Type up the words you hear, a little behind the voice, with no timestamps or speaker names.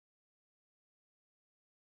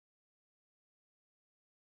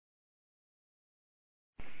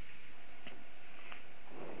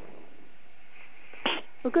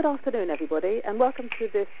Well, good afternoon, everybody, and welcome to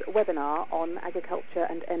this webinar on agriculture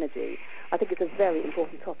and energy. I think it's a very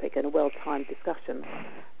important topic and a well-timed discussion.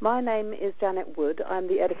 My name is Janet Wood. I'm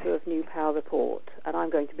the editor of New Power Report, and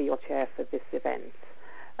I'm going to be your chair for this event.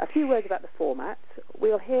 A few words about the format.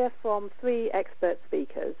 We'll hear from 3 expert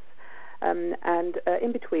speakers, and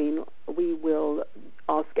in between we will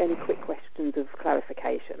ask any quick questions of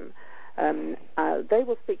clarification. They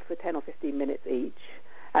will speak for 10 or 15 minutes each.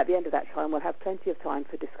 At the end of that time, we'll have plenty of time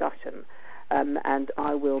for discussion, and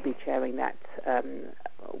I will be chairing that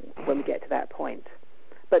when we get to that point.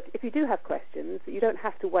 But if you do have questions, you don't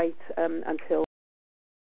have to wait until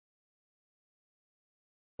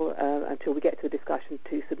we get to the discussion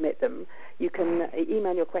to submit them. You can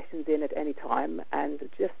email your questions in at any time and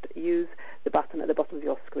just use the button at the bottom of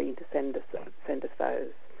your screen to send us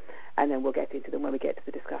those, and then we'll get into them when we get to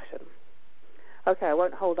the discussion. Okay, I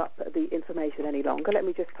won't hold up the information any longer. Let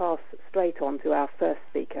me just pass straight on to our first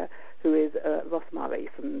speaker, who is Ross Murray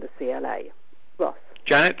from the CLA. Ross.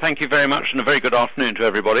 Janet, thank you very much, and a very good afternoon to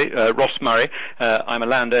everybody. Ross Murray. I'm a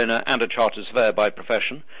landowner and a chartered surveyor by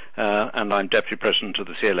profession, and I'm Deputy President of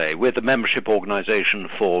the CLA. We're the membership organisation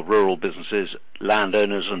for rural businesses,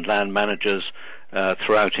 landowners and land managers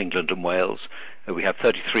throughout England and Wales. We have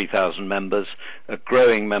 33,000 members, a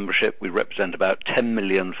growing membership. We represent about 10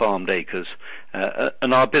 million farmed acres,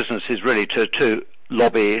 and our business is really to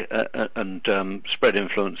lobby and spread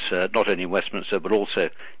influence, not only in Westminster but also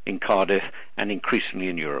in Cardiff and increasingly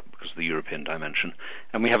in Europe because of the European dimension.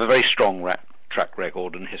 And we have a very strong track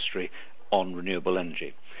record and history on renewable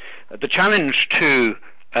energy. The challenge to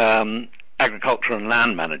agriculture and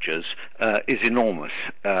land managers is enormous,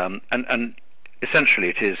 and essentially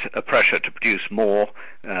it is a pressure to produce more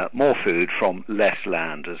food from less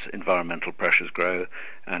land as environmental pressures grow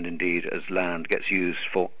and indeed as land gets used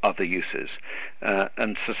for other uses.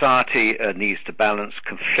 And society needs to balance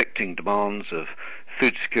conflicting demands of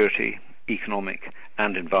food security, economic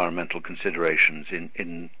and environmental considerations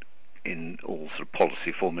in all sort of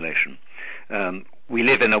policy formulation. We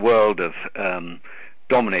live in a world of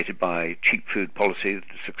dominated by cheap food policy.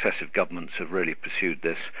 Successive governments have really pursued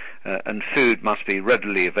this, and food must be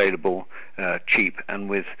readily available, cheap, and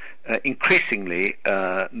with increasingly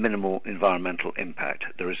minimal environmental impact.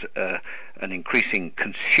 There is an increasing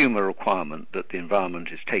consumer requirement that the environment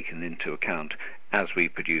is taken into account as we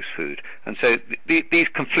produce food. And so these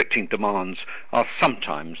conflicting demands are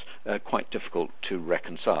sometimes quite difficult to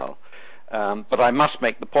reconcile. But I must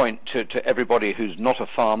make the point to everybody who's not a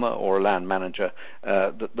farmer or a land manager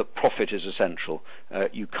that profit is essential.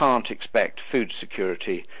 You can't expect food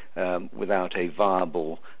security without a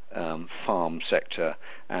viable farm sector,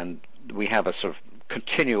 and we have a sort of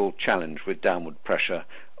continual challenge with downward pressure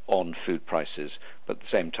on food prices, but at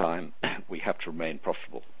the same time we have to remain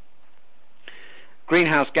profitable.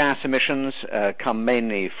 Greenhouse gas emissions come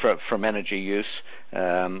mainly from energy use,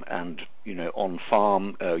 and on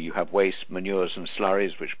farm you have waste, manures and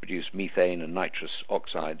slurries which produce methane and nitrous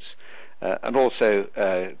oxides, and also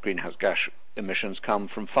greenhouse gas emissions come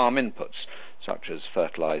from farm inputs such as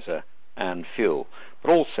fertilizer and fuel.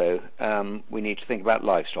 But also we need to think about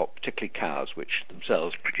livestock, particularly cows, which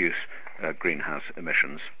themselves produce greenhouse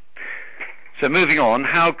emissions. So moving on,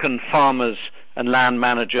 how can farmers and land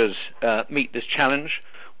managers meet this challenge?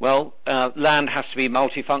 Well, land has to be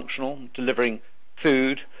multifunctional, delivering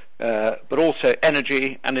food, but also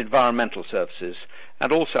energy and environmental services.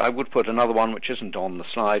 And also I would put another one which isn't on the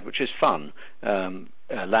slide, which is fun.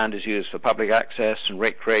 Land is used for public access and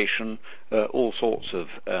recreation, all sorts of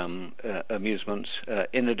amusements,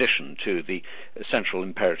 in addition to the essential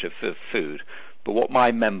imperative for food. But what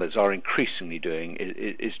my members are increasingly doing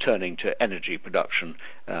is turning to energy production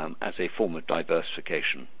as a form of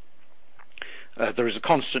diversification. There is a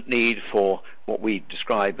constant need for what we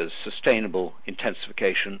describe as sustainable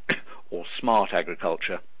intensification or smart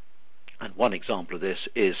agriculture. And one example of this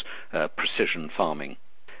is precision farming.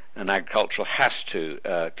 And agriculture has to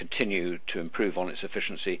continue to improve on its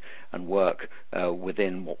efficiency and work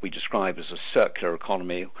within what we describe as a circular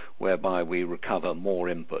economy, whereby we recover more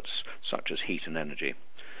inputs such as heat and energy.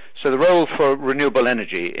 So the role for renewable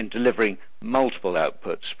energy in delivering multiple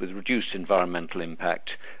outputs with reduced environmental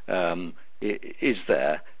impact is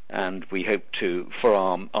there, and we hope for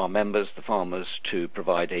our members, the farmers, to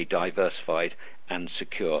provide a diversified and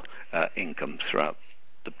secure income throughout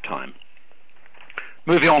the time.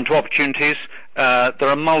 Moving on to opportunities, there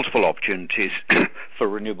are multiple opportunities for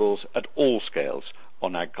renewables at all scales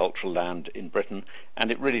on agricultural land in Britain, and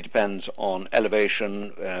it really depends on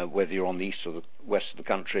elevation, whether you're on the east or the west of the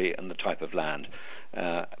country, and the type of land.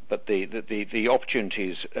 But the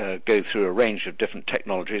opportunities go through a range of different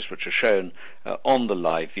technologies which are shown on the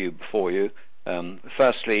live view before you.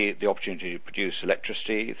 Firstly, the opportunity to produce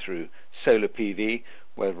electricity through solar PV,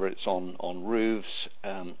 whether it's on roofs,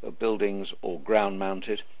 buildings or ground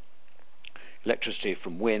mounted. Electricity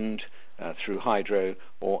from wind, through hydro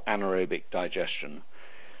or anaerobic digestion.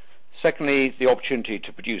 Secondly, the opportunity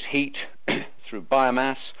to produce heat through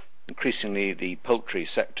biomass. Increasingly, the poultry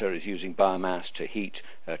sector is using biomass to heat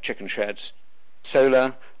chicken sheds.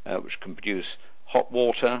 Solar, which can produce hot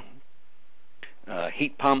water,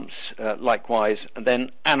 heat pumps, likewise, and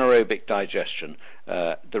then anaerobic digestion.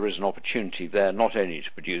 There is an opportunity there not only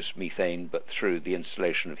to produce methane, but through the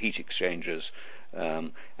installation of heat exchangers,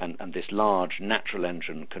 and this large natural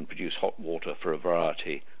engine can produce hot water for a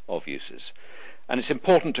variety of uses. And it's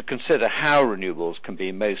important to consider how renewables can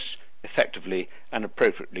be most effectively and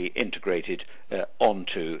appropriately integrated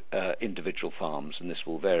onto individual farms, and this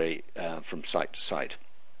will vary from site to site.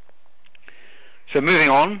 So moving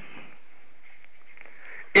on,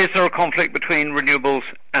 is there a conflict between renewables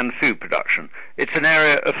and food production? It's an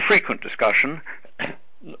area of frequent discussion,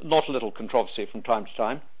 not a little controversy from time to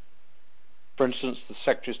time. For instance, the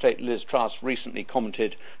Secretary of State Liz Truss recently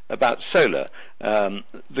commented about solar.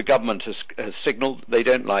 The government has signalled they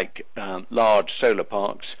don't like large solar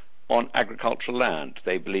parks on agricultural land.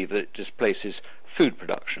 They believe that it displaces food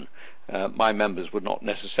production. My members would not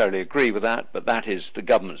necessarily agree with that, but that is the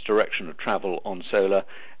government's direction of travel on solar,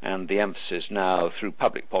 and the emphasis now through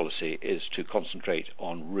public policy is to concentrate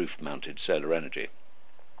on roof-mounted solar energy.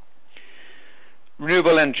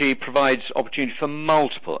 Renewable energy provides opportunity for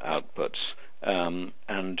multiple outputs,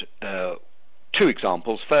 and two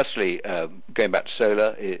examples. Firstly, going back to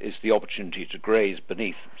solar, is the opportunity to graze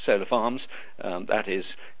beneath solar farms. That is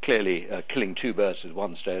clearly killing two birds with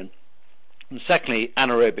one stone. And secondly,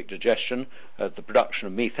 anaerobic digestion, the production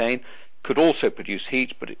of methane, could also produce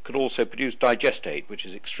heat, but it could also produce digestate, which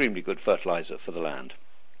is extremely good fertilizer for the land.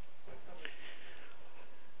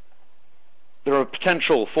 There are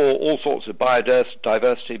potential for all sorts of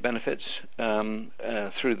biodiversity benefits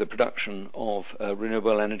through the production of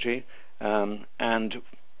renewable energy, and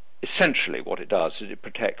essentially what it does is it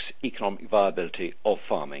protects economic viability of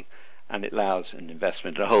farming, and it allows an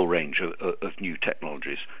investment in a whole range of new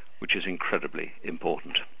technologies, which is incredibly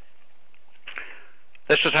important.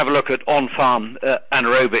 Let's just have a look at on-farm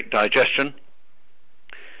anaerobic digestion.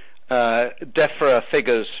 DEFRA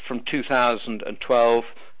figures from 2012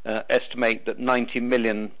 estimate that 90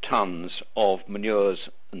 million tonnes of manures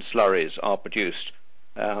and slurries are produced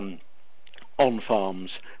on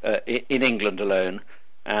farms in England alone,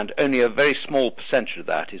 and only a very small percentage of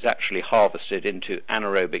that is actually harvested into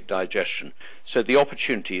anaerobic digestion. So the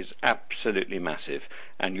opportunity is absolutely massive,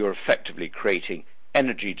 and you're effectively creating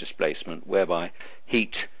energy displacement whereby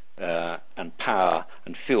heat and power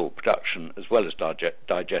and fuel production as well as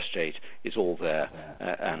digestate is all there,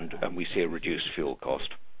 and we see a reduced fuel cost.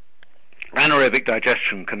 Anaerobic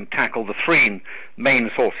digestion can tackle the three main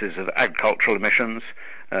sources of agricultural emissions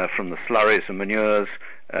from the slurries and manures.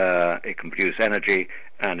 It can produce energy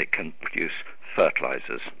and it can produce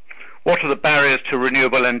fertilizers. What are the barriers to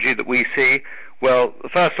renewable energy that we see? Well,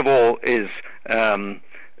 first of all is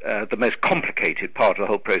the most complicated part of the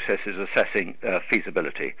whole process is assessing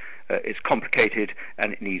feasibility. It's complicated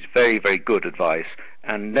and it needs very, very good advice,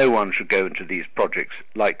 and no one should go into these projects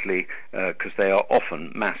lightly because they are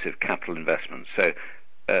often massive capital investments. So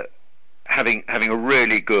having a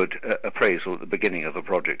really good appraisal at the beginning of a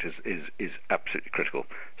project is absolutely critical.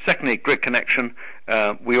 Secondly, grid connection.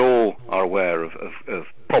 We all are aware of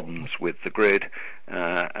problems with the grid,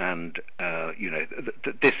 and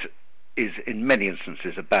this is in many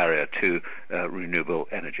instances a barrier to renewable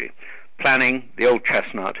energy. Planning, the old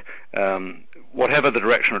chestnut. Whatever the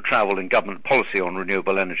direction of travel in government policy on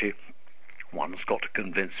renewable energy, one's got to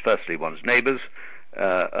convince firstly one's neighbours,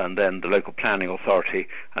 and then the local planning authority,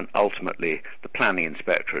 and ultimately the planning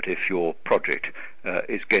inspectorate if your project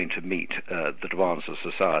is going to meet the demands of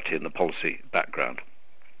society and the policy background.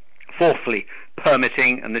 Fourthly,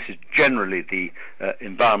 permitting, and this is generally the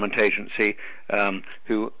Environment Agency,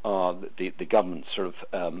 who are the government's sort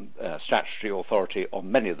of statutory authority on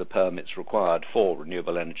many of the permits required for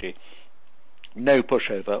renewable energy. No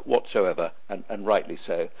pushover whatsoever, and rightly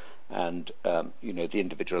so. And the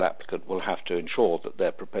individual applicant will have to ensure that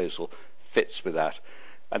their proposal fits with that.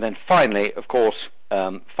 And then finally, of course,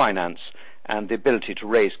 finance and the ability to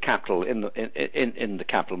raise capital in the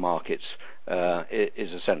capital markets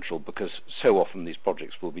is essential, because so often these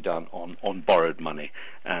projects will be done on borrowed money,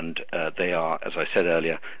 and they are, as I said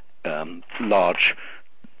earlier, large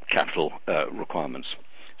capital requirements.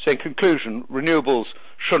 So in conclusion, renewables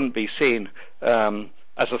shouldn't be seen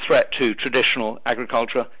as a threat to traditional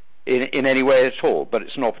agriculture in any way at all, but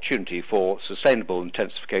it's an opportunity for sustainable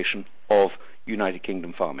intensification of United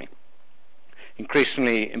Kingdom farming.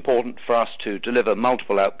 Increasingly important for us to deliver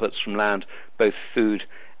multiple outputs from land, both food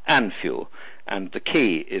and fuel, and the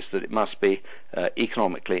key is that it must be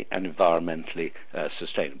economically and environmentally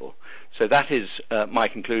sustainable. So that is my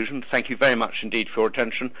conclusion. Thank you very much indeed for your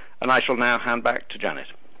attention, and I shall now hand back to Janet.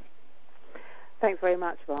 Thanks very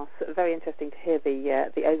much, Ross. Very interesting to hear the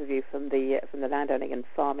overview from the landowning and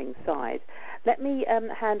farming side. Let me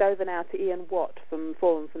hand over now to Ian Watt from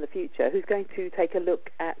Forum for the Future, who's going to take a look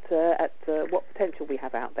at what potential we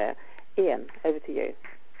have out there. Ian, over to you.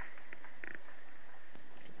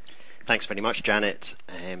 Thanks very much, Janet,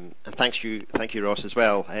 and thank you, Ross, as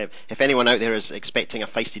well. If anyone out there is expecting a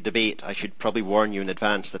feisty debate, I should probably warn you in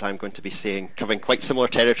advance that I'm going to be covering quite similar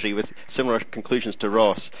territory with similar conclusions to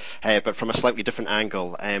Ross, but from a slightly different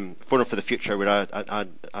angle. Forum for the Future, we're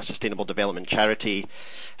a sustainable development charity.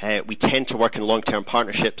 We tend to work in long-term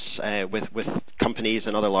partnerships with companies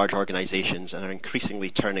and other large organisations, and are increasingly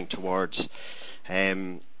turning towards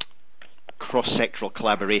cross-sectoral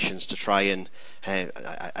collaborations to try and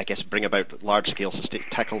I guess bring about large-scale,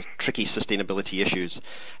 tackle tricky sustainability issues.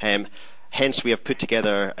 Hence, we have put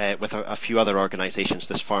together with a few other organisations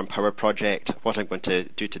this Farm Power project. What I'm going to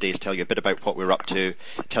do today is tell you a bit about what we're up to,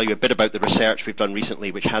 tell you a bit about the research we've done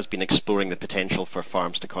recently, which has been exploring the potential for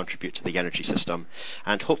farms to contribute to the energy system,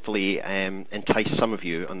 and hopefully entice some of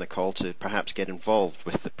you on the call to perhaps get involved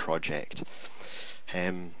with the project.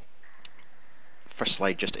 First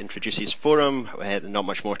slide just introduces Forum. Not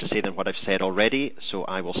much more to say than what I've said already, so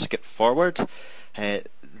I will skip forward.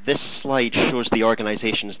 This slide shows the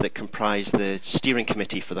organisations that comprise the steering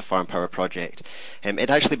committee for the Farm Power project. It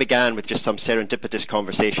actually began with just some serendipitous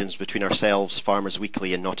conversations between ourselves, Farmers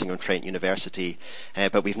Weekly and Nottingham-Trent University,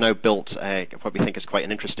 but we've now built what we think is quite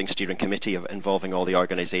an interesting steering committee involving all the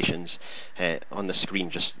organisations on the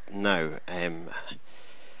screen just now.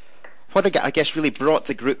 What I guess really brought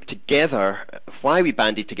the group together, why we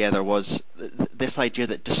banded together, was this idea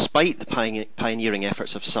that despite the pioneering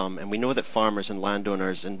efforts of some, and we know that farmers and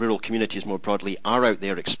landowners and rural communities more broadly are out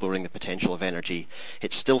there exploring the potential of energy,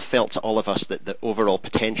 it still felt to all of us that the overall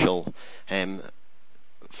potential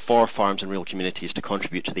for farms and rural communities to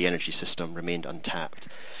contribute to the energy system remained untapped.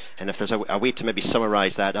 And if there's a way to maybe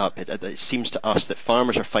summarise that up, it seems to us that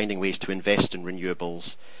farmers are finding ways to invest in renewables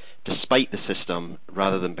despite the system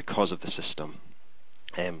rather than because of the system.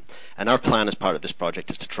 And our plan as part of this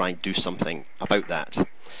project is to try and do something about that.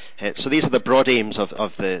 So these are the broad aims of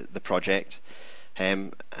the project.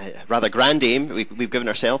 Rather grand aim we've given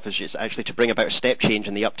ourselves is actually to bring about a step change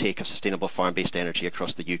in the uptake of sustainable farm-based energy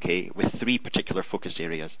across the UK with three particular focus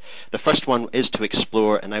areas. The first one is to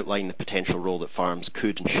explore and outline the potential role that farms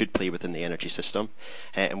could and should play within the energy system.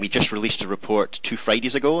 And we just released a report 2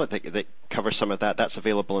 Fridays ago that covers some of that. That's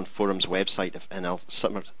available on Forum's website, and I'll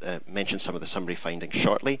mention some of the summary findings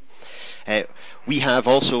shortly. We have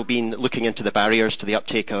also been looking into the barriers to the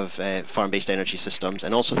uptake of farm-based energy systems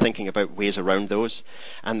and also thinking about ways around those.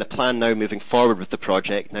 And the plan now moving forward with the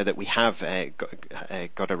project, now that we have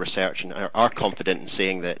got a research and are confident in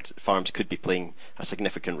saying that farms could be playing a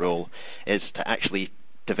significant role, is to actually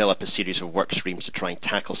develop a series of work streams to try and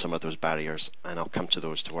tackle some of those barriers, and I'll come to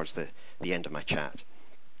those towards the end of my chat.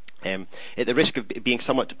 At the risk of being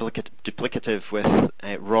somewhat duplicative with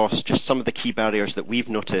Ross, just some of the key barriers that we've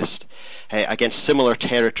noticed against similar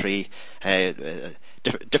territory,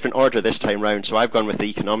 different order this time round, so I've gone with the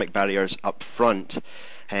economic barriers up front.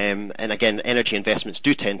 And again, energy investments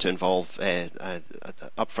do tend to involve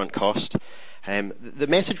upfront cost. The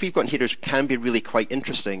message we've got here can be really quite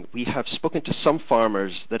interesting. We have spoken to some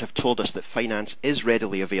farmers that have told us that finance is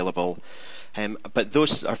readily available, but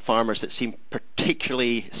those are farmers that seem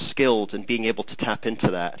particularly skilled in being able to tap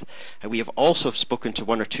into that. And we have also spoken to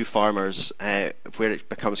 1 or 2 farmers where it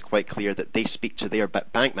becomes quite clear that they speak to their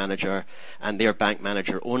bank manager and their bank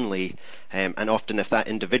manager only, and often if that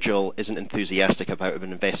individual isn't enthusiastic about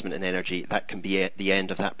an investment in energy, that can be at the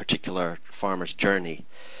end of that particular farmer's journey.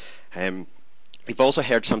 We've also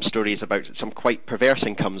heard some stories about some quite perverse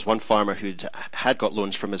incomes. One farmer who had got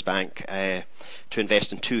loans from his bank to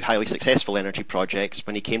invest in 2 highly successful energy projects.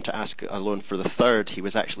 When he came to ask a loan for the third, he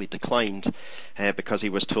was actually declined because he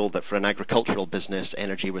was told that for an agricultural business,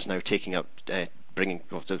 energy was now taking up,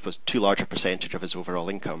 was too large a percentage of his overall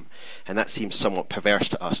income. And that seems somewhat perverse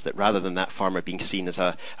to us, that rather than that farmer being seen as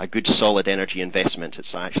a good solid energy investment,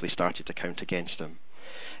 it's actually started to count against him.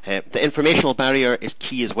 The informational barrier is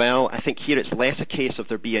key as well. I think here it's less a case of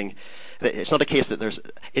it's not a case that there's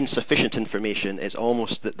insufficient information, it's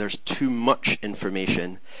almost that there's too much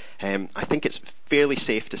information. I think it's fairly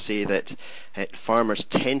safe to say that farmers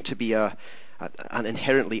tend to be an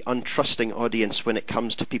inherently untrusting audience when it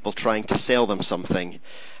comes to people trying to sell them something.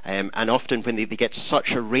 And often when they get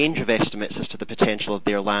such a range of estimates as to the potential of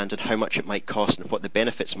their land and how much it might cost and what the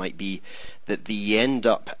benefits might be, that they end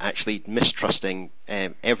up actually mistrusting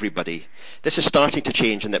everybody. This is starting to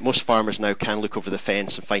change, in that most farmers now can look over the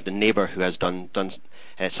fence and find a neighbour who has done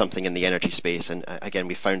something in the energy space. And again,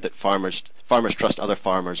 we found that farmers trust other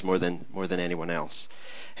farmers more than anyone else.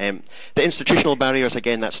 The institutional barriers,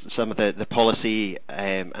 again, that's some of the policy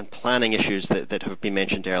and planning issues that have been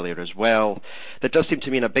mentioned earlier as well. There does seem to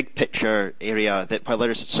be in a big picture area that while there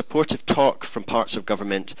is supportive talk from parts of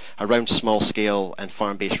government around small-scale and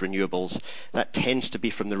farm-based renewables, that tends to be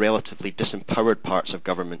from the relatively disempowered parts of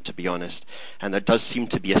government, to be honest. And there does seem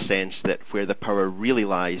to be a sense that where the power really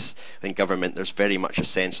lies in government, there's very much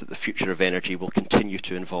a sense that the future of energy will continue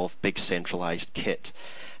to involve big centralised kit.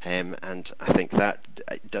 And I think that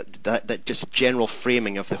just general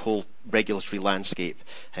framing of the whole regulatory landscape,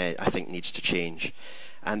 I think, needs to change.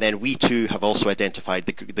 And then we too have also identified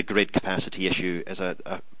the grid capacity issue as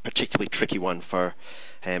a particularly tricky one for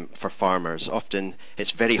farmers. Often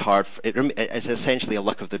it's very hard. It's essentially a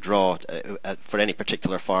luck of the draw for any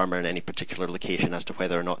particular farmer in any particular location as to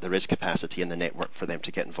whether or not there is capacity in the network for them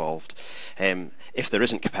to get involved. If there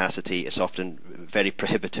isn't capacity, it's often very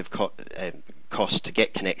prohibitive cost to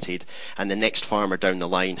get connected, and the next farmer down the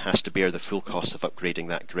line has to bear the full cost of upgrading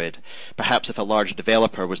that grid. Perhaps if a large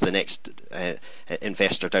developer was the next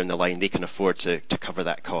investor down the line, they can afford to cover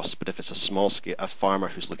that cost. But if it's a farmer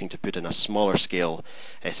who's looking to put in a smaller scale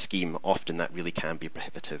scheme, often that really can be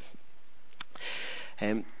prohibitive.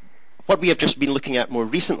 What we have just been looking at more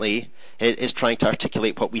recently is trying to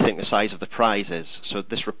articulate what we think the size of the prize is. So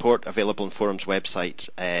this report, available on Forum's website,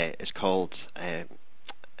 is called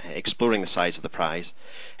Exploring the Size of the Prize.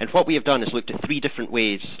 And what we have done is looked at three different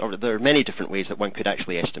ways, or there are many different ways that one could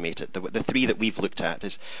actually estimate it. The three that we've looked at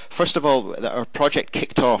is, first of all, our project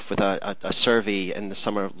kicked off with a survey in the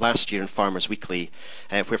summer of last year in Farmers Weekly,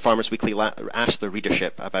 where Farmers Weekly asked their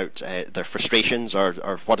readership about their frustrations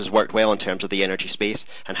or what has worked well in terms of the energy space,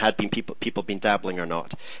 and had people been dabbling or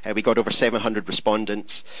not. We got over 700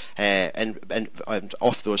 respondents, and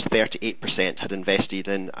of those, 38% had invested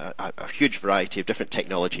in a huge variety of different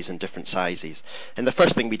technologies and different sizes. And the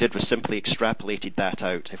first thing we did was simply extrapolated that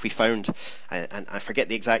out. If we found, and I forget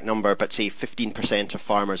the exact number, but say 15% of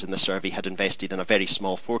farmers in the survey had invested in a very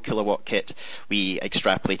small 4 kilowatt kit, we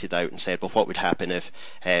extrapolated out and said, well, what would happen if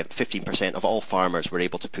 15% of all farmers were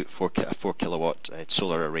able to put a 4 kilowatt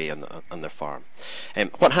solar array on their farm?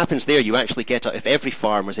 What happens there, you actually get, if every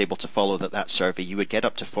farm was able to follow that survey, you would get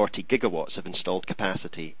up to 40 gigawatts of installed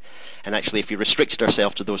capacity. And actually, if you restricted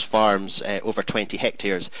ourselves to those farms over 20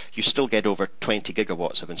 hectares, you still get over 20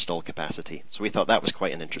 gigawatts of installed capacity. So we thought that was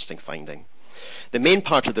quite an interesting finding. The main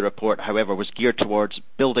part of the report, however, was geared towards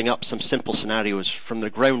building up some simple scenarios from the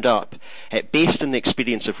ground up, based on the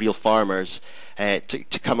experience of real farmers,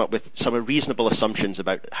 to come up with some reasonable assumptions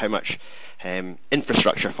about how much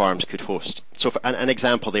infrastructure farms could host. So for an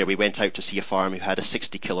example there, we went out to see a farm who had a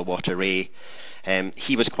 60 kilowatt array.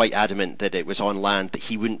 He was quite adamant that it was on land that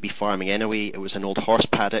he wouldn't be farming anyway. It was an old horse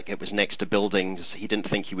paddock. It was next to buildings. He didn't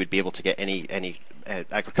think he would be able to get any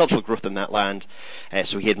agricultural growth on that land,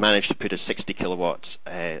 so he had managed to put a 60 kilowatt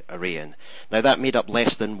array in. Now that made up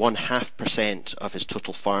less than 0.5% of his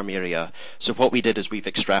total farm area. So what we did is we've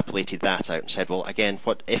extrapolated that out and said, well, again,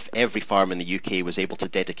 what if every farm in the UK was able to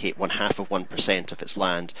dedicate 0.5% of its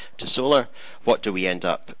land to solar? What do we end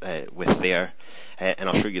up with there? And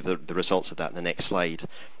I'll show you the results of that in the next slide.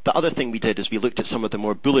 The other thing we did is we looked at some of the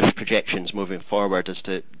more bullish projections moving forward as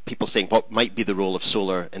to people saying what might be the role of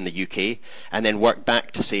solar in the UK, and then worked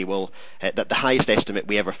back to say, well, that the highest estimate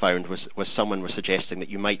we ever found was someone was suggesting that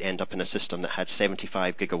you might end up in a system that had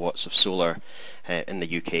 75 gigawatts of solar in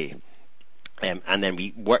the UK. And then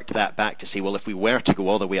we worked that back to say, well, if we were to go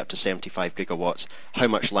all the way up to 75 gigawatts, how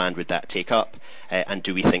much land would that take up? And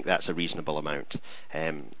do we think that's a reasonable amount?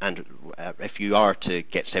 If you are to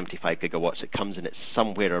get 75 gigawatts, it comes in at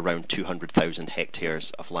somewhere around 200,000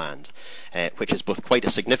 hectares of land, which is both quite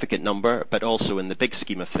a significant number, but also in the big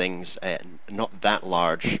scheme of things, not that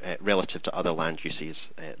large relative to other land uses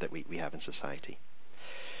that we have in society.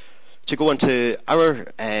 To go on to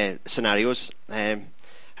our scenarios,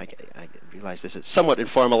 I realise this is somewhat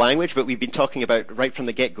informal language, but we've been talking about right from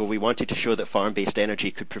the get-go, we wanted to show that farm-based energy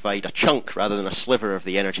could provide a chunk rather than a sliver of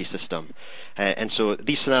the energy system. And so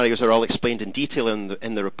these scenarios are all explained in detail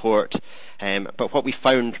in the report, but what we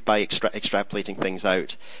found by extrapolating things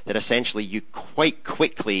out, that essentially you quite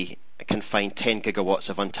quickly can find 10 gigawatts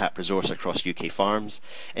of untapped resource across UK farms.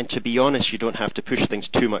 And to be honest, you don't have to push things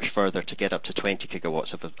too much further to get up to 20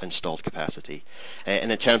 gigawatts of installed capacity.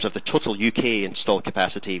 And in terms of the total UK installed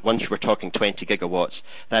capacity, once we're talking 20 gigawatts,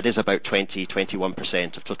 that is about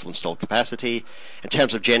 21% of total installed capacity. In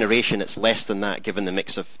terms of generation, it's less than that given the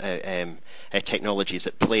mix of technologies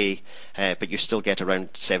at play, but you still get around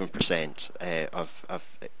 7% of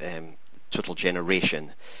total generation.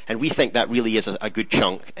 And we think that really is a good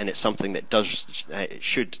chunk, and it's something that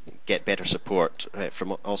should get better support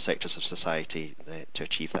from all sectors of society to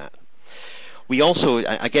achieve that. We also,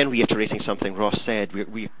 again reiterating something Ross said,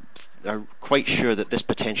 we are quite sure that this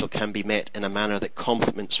potential can be met in a manner that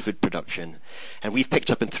complements food production. And we've picked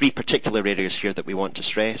up in three particular areas here that we want to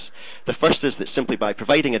stress. The first is that simply by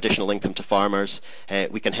providing additional income to farmers,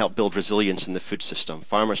 we can help build resilience in the food system.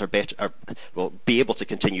 Farmers will be able to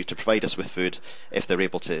continue to provide us with food if they're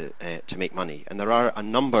able to make money. And there are a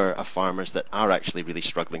number of farmers that are actually really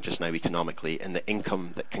struggling just now economically, and the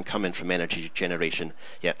income that can come in from energy generation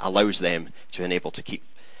allows them to enable to keep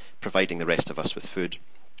providing the rest of us with food.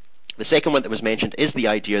 The second one that was mentioned is the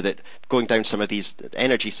idea that going down some of these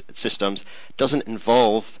energy systems doesn't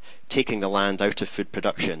involve taking the land out of food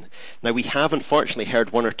production. Now, we have unfortunately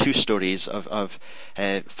heard one or two stories of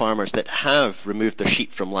farmers that have removed their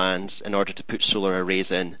sheep from lands in order to put solar arrays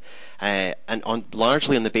in. And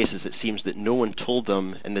largely on the basis it seems that no one told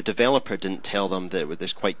them, and the developer didn't tell them that it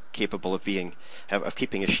was quite capable of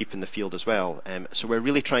keeping a sheep in the field as well. So we're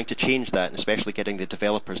really trying to change that, and especially getting the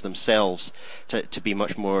developers themselves to be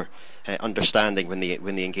much more understanding when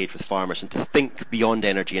they engage with farmers, and to think beyond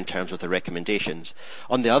energy in terms of their recommendations.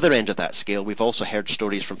 On the other end of that scale, we've also heard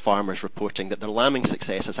stories from farmers reporting that their lambing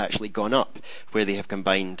success has actually gone up where they have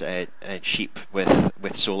combined sheep with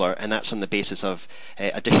solar, and that's on the basis of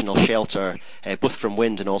additional shelter, both from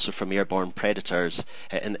wind and also from airborne predators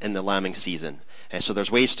in the lambing season. So there's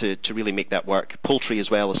ways to really make that work. Poultry as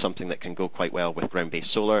well is something that can go quite well with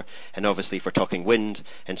ground-based solar, and obviously if we're talking wind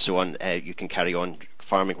and so on, you can carry on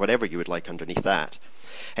farming whatever you would like underneath that.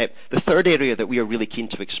 The third area that we are really keen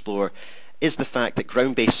to explore is the fact that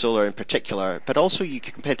ground-based solar in particular, but also you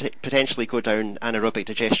can potentially go down anaerobic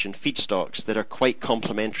digestion feedstocks that are quite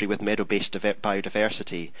complementary with meadow-based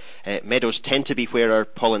biodiversity. Meadows tend to be where our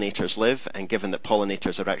pollinators live, and given that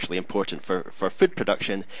pollinators are actually important for food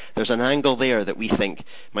production, there's an angle there that we think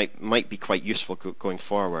might be quite useful going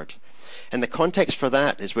forward. And the context for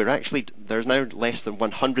that is there's now less than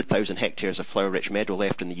 100,000 hectares of flower-rich meadow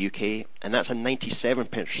left in the UK, and that's a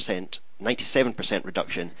 97%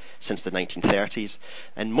 reduction since the 1930s.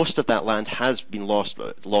 And most of that land has been lost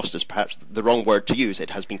is perhaps the wrong word to use. It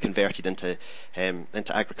has been converted into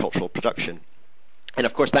agricultural production. And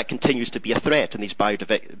of course that continues to be a threat in these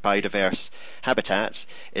biodiverse habitats,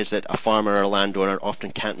 is that a farmer or a landowner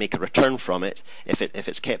often can't make a return from it if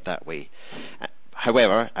it's kept that way.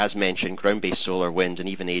 However, as mentioned, ground-based solar, wind, and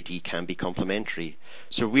even AD can be complementary.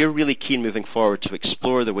 So we're really keen moving forward to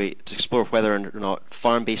explore whether or not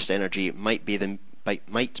farm-based energy might become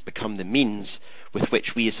the means with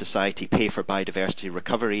which we as society pay for biodiversity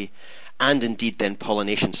recovery, and indeed then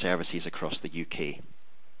pollination services across the UK.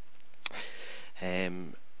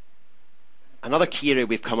 Another key area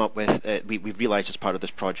we've come up with, we've realised as part of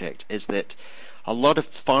this project, is that a lot of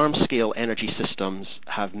farm-scale energy systems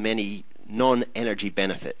have many non-energy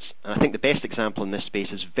benefits. And I think the best example in this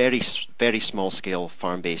space is very, very small-scale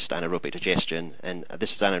farm-based anaerobic digestion, and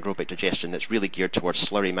this is anaerobic digestion that's really geared towards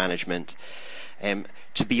slurry management.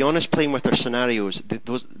 To be honest, playing with our scenarios,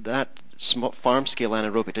 that farm-scale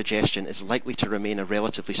anaerobic digestion is likely to remain a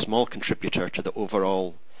relatively small contributor to the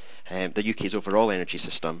UK's overall energy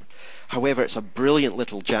system. However, it's a brilliant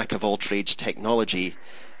little jack-of-all-trades technology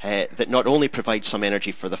that not only provides some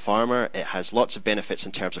energy for the farmer, it has lots of benefits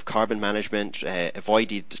in terms of carbon management,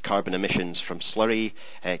 avoided carbon emissions from slurry,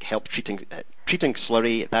 help treating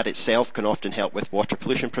slurry. That itself can often help with water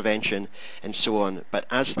pollution prevention and so on. But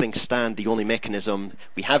as things stand, the only mechanism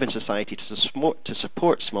we have in society to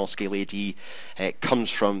support small-scale AD comes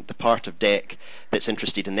from the part of DEC that's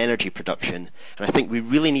interested in energy production. And I think we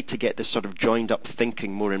really need to get this sort of joined-up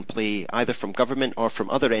thinking more in play, either from government or from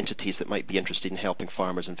other entities that might be interested in helping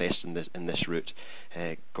farmers invest in this route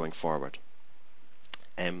going forward.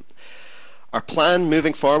 Our plan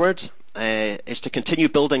moving forward is to continue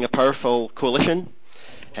building a powerful coalition.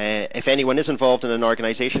 If anyone is involved in an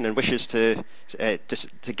organisation and wishes to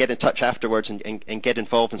to get in touch afterwards and get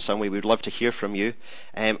involved in some way. We would love to hear from you.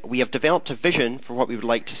 We have developed a vision for what we would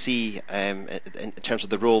like to see in terms of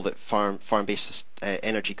the role that farm-based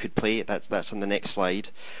energy could play. That's on the next slide.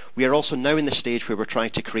 We are also now in the stage where we're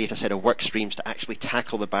trying to create a set of work streams to actually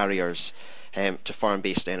tackle the barriers to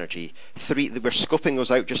farm-based energy. We're scoping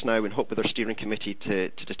those out just now and hope with our steering committee to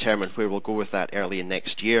determine where we'll go with that early in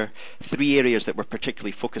next year. 3 areas that we're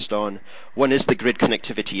particularly focused on. One is the grid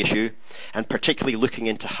connectivity issue, and particularly looking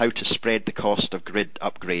into how to spread the cost of grid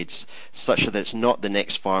upgrades such that it's not the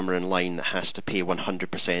next farmer in line that has to pay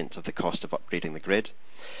 100% of the cost of upgrading the grid.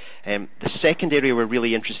 The second area we're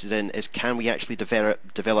really interested in is can we actually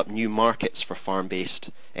develop new markets for farm-based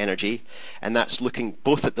energy, and that's looking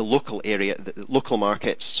both at the local area, the local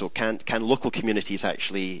markets. So can local communities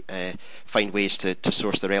actually find ways to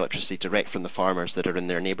source their electricity direct from the farmers that are in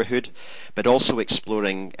their neighbourhood, but also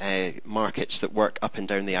exploring markets that work up and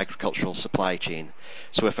down the agricultural supply chain.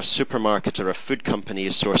 So if a supermarket or a food company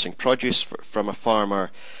is sourcing produce from a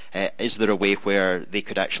farmer, is there a way where they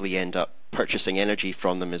could actually end up purchasing energy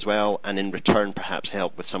from them as well, and in return perhaps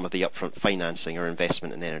help with some of the upfront financing or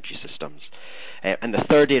investment in energy systems. And the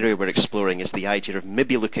third area we're exploring is the idea of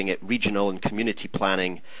maybe looking at regional and community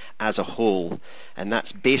planning as a whole, and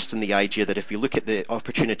that's based on the idea that if we look at the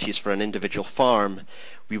opportunities for an individual farm,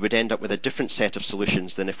 we would end up with a different set of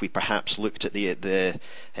solutions than if we perhaps looked at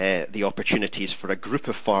the opportunities for a group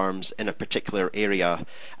of farms in a particular area,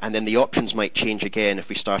 and then the options might change again if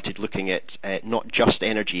we started looking at not just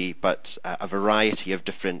energy but a variety of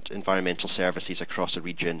different environmental services across a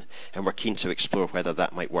region, and we're keen to explore whether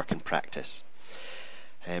that might work in practice.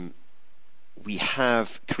 We have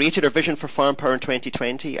created our vision for Farm Power in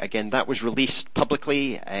 2020. Again, that was released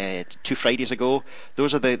publicly 2 Fridays ago.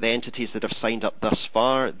 Those are the entities that have signed up thus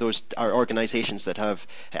far. Those are organisations that have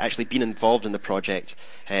actually been involved in the project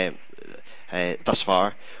thus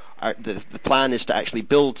far. The plan is to actually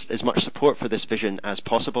build as much support for this vision as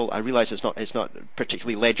possible. I realise it's not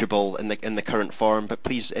particularly legible in the current form, but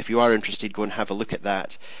please, if you are interested, go and have a look at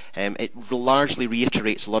that. It largely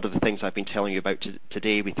reiterates a lot of the things I've been telling you about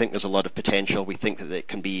today. We think there's a lot of potential. We think that it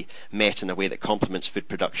can be met in a way that complements food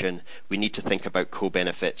production. We need to think about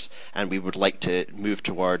co-benefits, and we would like to move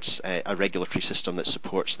towards a regulatory system that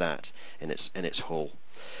supports that in its whole.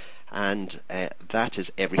 And that is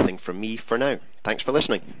everything from me for now. Thanks for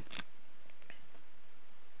listening.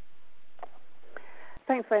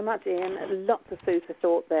 Thanks very much, Ian. Lots of food for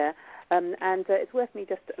thought there. And it's worth me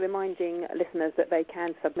just reminding listeners that they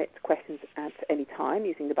can submit questions at any time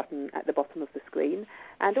using the button at the bottom of the screen.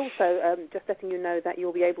 And also just letting you know that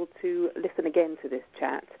you'll be able to listen again to this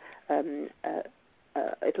chat.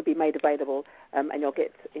 It'll be made available and you'll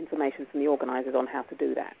get information from the organisers on how to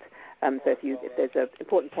do that. So if there's an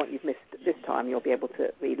important point you've missed this time, you'll be able to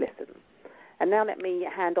re-listen. And now let me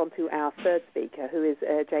hand on to our third speaker, who is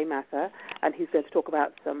Jay Mather, and he's going to talk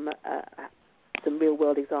about some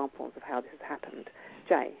real-world examples of how this has happened.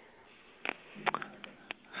 Jay.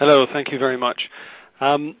 Hello, thank you very much.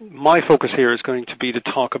 My focus here is going to be to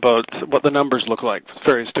talk about what the numbers look like for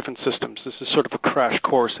various different systems. This is sort of a crash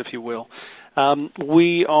course, if you will.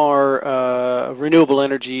 We are renewable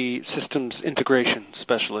energy systems integration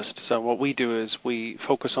specialists. So what we do is we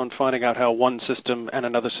focus on finding out how one system and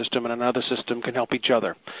another system and another system can help each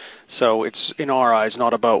other. So it's, in our eyes,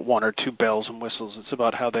 not about 1 or 2 bells and whistles. It's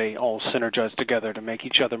about how they all synergize together to make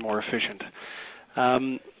each other more efficient.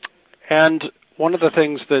 And one of the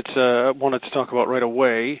things that I wanted to talk about right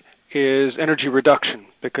away is energy reduction,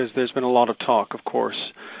 because there's been a lot of talk, of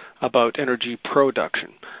course, about energy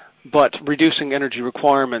production. But reducing energy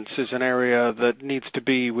requirements is an area that needs to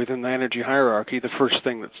be within the energy hierarchy the first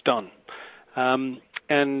thing that's done.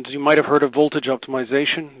 And you might have heard of voltage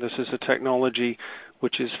optimization. This is a technology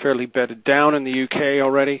which is fairly bedded down in the UK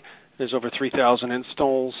already. There's over 3,000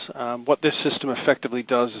 installs. What this system effectively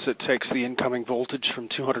does is it takes the incoming voltage from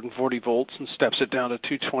 240 volts and steps it down to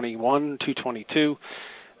 221, 222.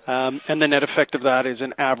 And the net effect of that is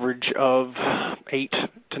an average of 8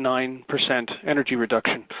 to 9% energy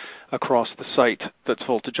reduction across the site that's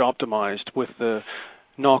voltage optimized, with the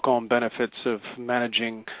knock-on benefits of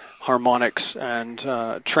managing harmonics and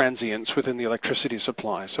transients within the electricity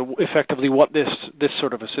supply. So effectively what this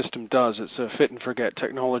sort of a system does, it's a fit-and-forget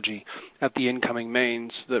technology at the incoming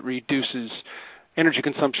mains that reduces energy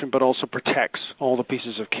consumption but also protects all the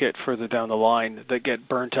pieces of kit further down the line that get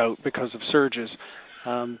burnt out because of surges.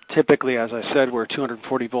 Typically, as I said, we're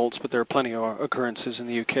 240 volts, but there are plenty of occurrences in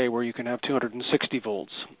the UK where you can have 260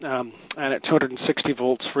 volts. And at 260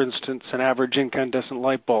 volts, for instance, an average incandescent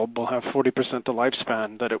light bulb will have 40% the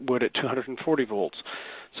lifespan that it would at 240 volts.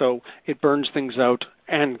 So it burns things out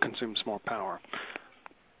and consumes more power.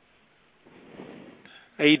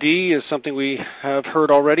 AD is something we have heard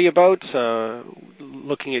already about.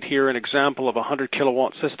 Looking at here an example of a 100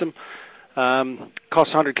 kilowatt system. Costs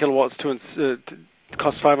 100 kilowatts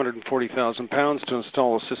costs £540,000 to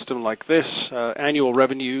install a system like this. Annual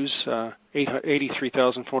revenues,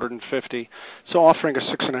 $83,450. So offering a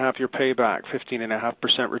 6.5-year payback,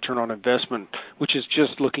 15.5% return on investment, which is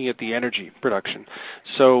just looking at the energy production.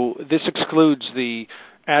 So this excludes the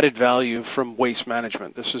added value from waste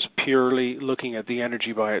management. This is purely looking at the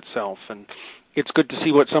energy by itself. And it's good to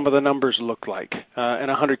see what some of the numbers look like. And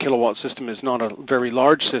a 100 kilowatt system is not a very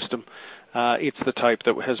large system. It's the type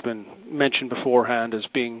that has been mentioned beforehand as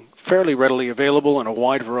being fairly readily available in a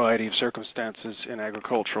wide variety of circumstances in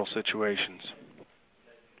agricultural situations.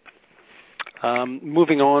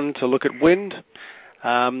 Moving on to look at wind.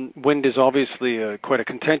 Wind is obviously quite a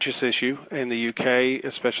contentious issue in the UK,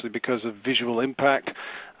 especially because of visual impact,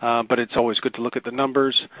 but it's always good to look at the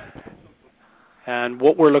numbers. And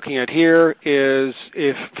what we're looking at here is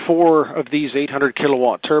if 4 of these 800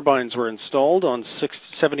 kilowatt turbines were installed on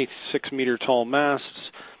 76 meter tall masts,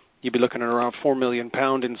 you'd be looking at around £4 million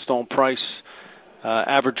install price,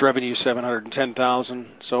 average revenue 710,000,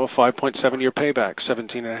 so a 5.7-year payback,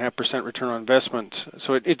 17.5% return on investment.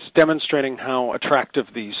 So it's demonstrating how attractive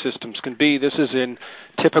these systems can be. This is in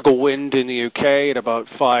typical wind in the UK at about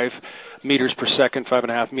 5 meters per second,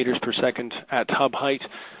 5.5 meters per second at hub height.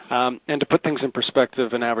 And to put things in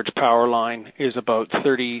perspective, an average power line is about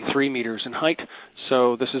 33 meters in height,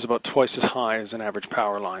 so this is about twice as high as an average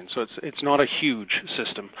power line. So it's not a huge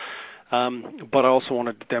system. But I also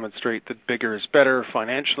wanted to demonstrate that bigger is better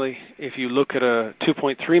financially. If you look at a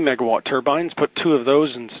 2.3 megawatt turbines, put 2 of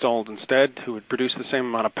those installed instead, who would produce the same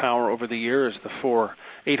amount of power over the year as the 4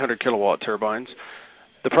 800 kilowatt turbines.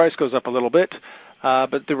 The price goes up a little bit,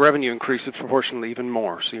 but the revenue increases proportionally even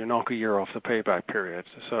more, so you knock a year off the payback period.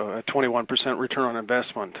 So a 21% return on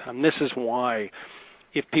investment. And this is why,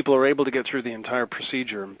 if people are able to get through the entire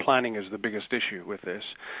procedure, and planning is the biggest issue with this,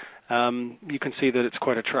 you can see that it's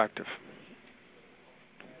quite attractive.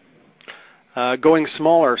 Going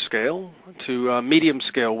smaller scale to medium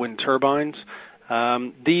scale wind turbines,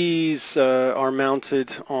 these are mounted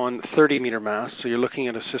on 30 meter masts, so you're looking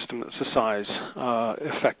at a system that's the size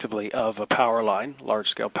effectively of a power line, large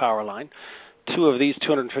scale power line. 2 of these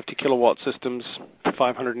 250 kilowatt systems,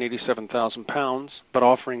 £587,000, but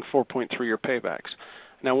offering 4.3-year paybacks.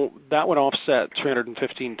 Now, that would offset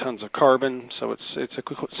 315 tons of carbon, so it's a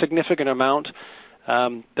significant amount.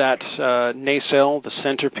 That nacelle, the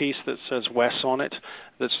centerpiece that says WES on it,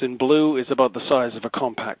 that's in blue, is about the size of a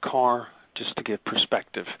compact car, just to give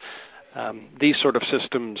perspective. These sort of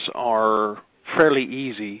systems are fairly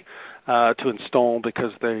easy to install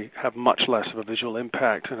because they have much less of a visual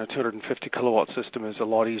impact, and a 250 kilowatt system is a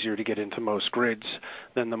lot easier to get into most grids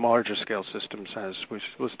than the larger scale systems, as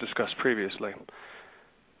was discussed previously.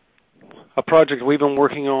 A project we've been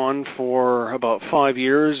working on for about 5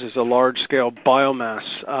 years is a large-scale biomass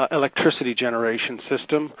electricity generation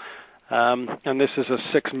system, and this is a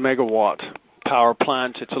 6-megawatt power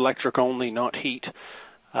plant. It's electric only, not heat,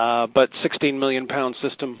 but £16 million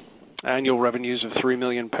system, annual revenues of £3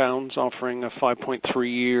 million, offering a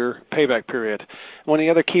 5.3-year payback period. One of the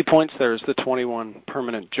other key points there is the 21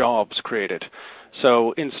 permanent jobs created.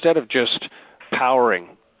 So instead of just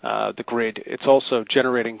powering the grid, it's also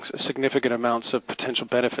generating significant amounts of potential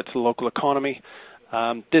benefit to the local economy.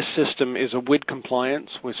 This system is a WID compliance,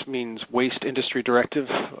 which means Waste Industry Directive.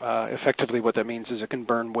 Effectively what that means is it can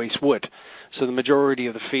burn waste wood. So the majority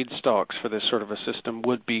of the feedstocks for this sort of a system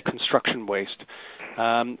would be construction waste.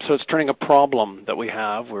 So it's turning a problem that we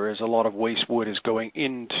have, whereas a lot of waste wood is going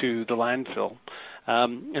into the landfill,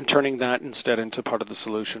 and turning that instead into part of the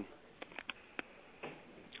solution.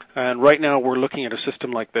 And right now we're looking at a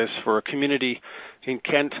system like this for a community in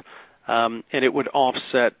Kent, and it would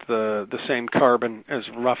offset the same carbon as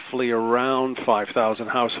roughly around 5,000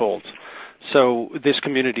 households. So this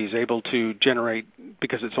community is able to generate,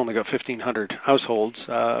 because it's only got 1,500 households,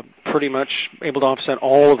 pretty much able to offset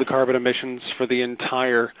all of the carbon emissions for the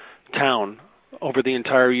entire town over the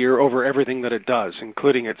entire year, over everything that it does,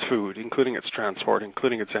 including its food, including its transport,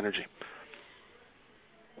 including its energy.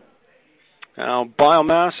 Now,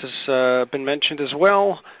 biomass has been mentioned as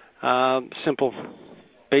well. Simple,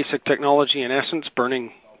 basic technology in essence,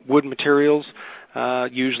 burning wood materials,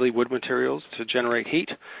 usually wood materials, to generate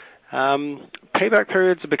heat. Payback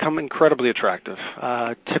periods have become incredibly attractive,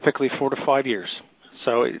 typically 4 to 5 years.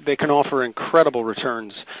 So they can offer incredible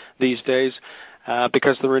returns these days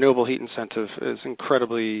because the renewable heat incentive is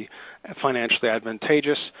incredibly financially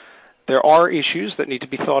advantageous. There are issues that need to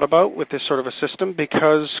be thought about with this sort of a system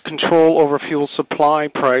because control over fuel supply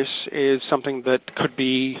price is something that could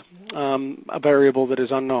be a variable that is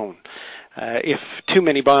unknown. If too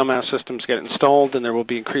many biomass systems get installed, then there will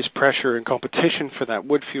be increased pressure and competition for that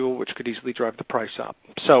wood fuel, which could easily drive the price up.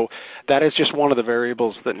 So that is just one of the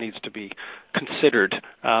variables that needs to be considered,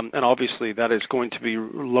 and obviously that is going to be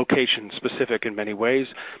location-specific in many ways.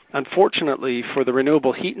 Unfortunately, for the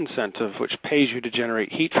renewable heat incentive, which pays you to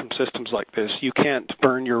generate heat from systems like this, you can't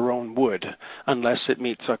burn your own wood unless it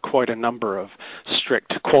meets quite a number of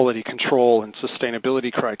strict quality control and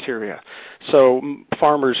sustainability criteria. So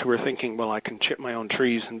farmers who are thinking, well, I can chip my own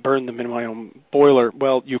trees and burn them in my own boiler,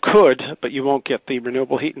 well, you could, but you won't get the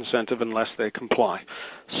renewable heat incentive unless they comply.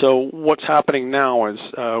 So what's happening now is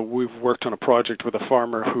we've worked on a project with a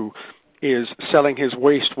farmer who is selling his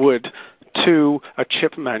waste wood to a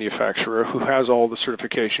chip manufacturer who has all the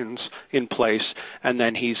certifications in place, and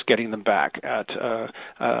then he's getting them back at a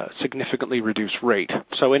significantly reduced rate.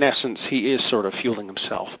 So in essence, he is sort of fueling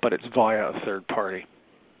himself, but it's via a third party.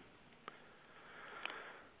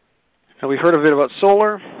 Now, we've heard a bit about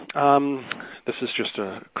solar. This is just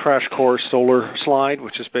a crash course solar slide,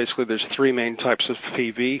 which is basically there's 3 main types of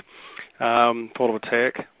PV,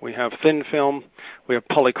 photovoltaic. We have thin film, we have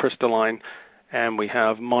polycrystalline, and we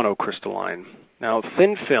have monocrystalline. Now,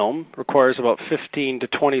 thin film requires about 15 to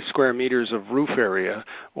 20 square meters of roof area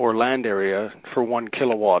or land area for 1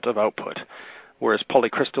 kilowatt of output, whereas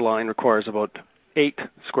polycrystalline requires about 8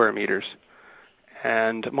 square meters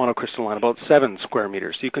and monocrystalline about 7 square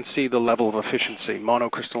meters. So you can see the level of efficiency.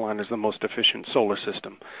 Monocrystalline is the most efficient solar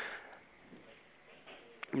system.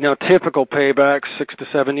 Now, typical payback, 6 to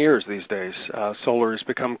 7 years these days. Solar has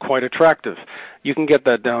become quite attractive. You can get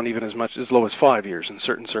that down even as low as 5 years in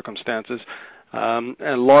certain circumstances. And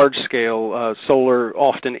large-scale solar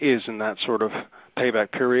often is in that sort of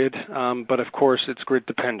payback period, but of course it's grid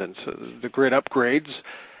dependent. So the grid upgrades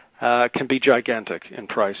can be gigantic in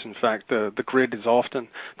price. In fact, the grid is often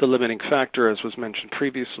the limiting factor, as was mentioned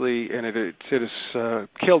previously, and it has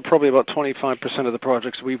killed probably about 25% of the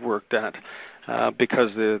projects we've worked at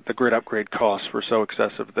because the grid upgrade costs were so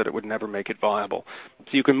excessive that it would never make it viable.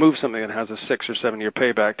 So you can move something that has a 6 or 7 year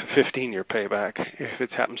payback to 15-year payback if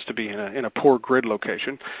it happens to be in a poor grid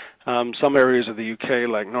location. Some areas of the UK,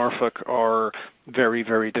 like Norfolk, are very,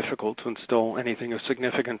 very difficult to install anything of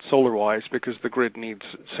significance solar-wise because the grid needs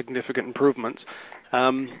significant improvements.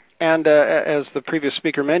 And as the previous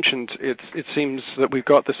speaker mentioned, it seems that we've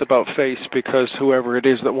got this about face because whoever it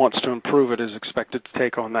is that wants to improve it is expected to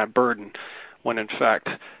take on that burden, when in fact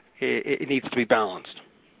it needs to be balanced.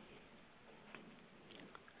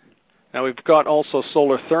 Now we've got also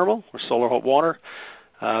solar thermal, or solar hot water.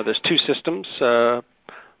 There's 2 systems.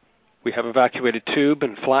 We have evacuated tube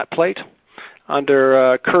and flat plate.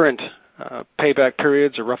 Under current payback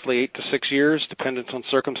periods are roughly 8 to 6 years, dependent on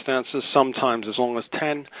circumstances, sometimes as long as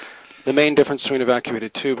 10. The main difference between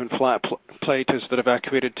evacuated tube and flat plate is that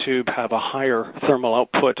evacuated tube have a higher thermal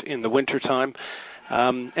output in the wintertime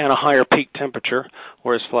and a higher peak temperature,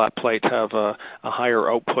 whereas flat plate have a higher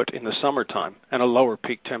output in the summertime and a lower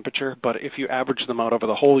peak temperature. But if you average them out over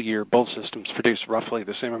the whole year, both systems produce roughly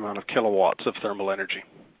the same amount of kilowatts of thermal energy.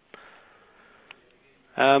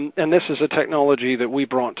 And this is a technology that we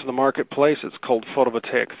brought to the marketplace. It's called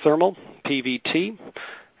photovoltaic thermal, PVT.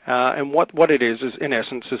 And what it is in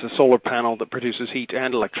essence, is a solar panel that produces heat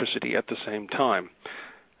and electricity at the same time.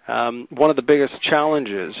 One of the biggest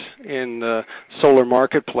challenges in the solar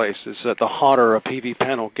marketplace is that the hotter a PV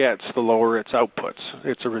panel gets, the lower its outputs.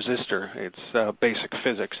 It's a resistor. It's basic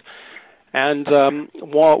physics. And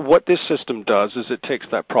what this system does is it takes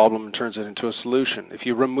that problem and turns it into a solution. If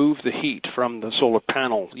you remove the heat from the solar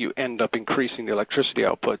panel, you end up increasing the electricity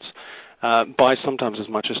outputs by sometimes as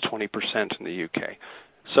much as 20% in the UK.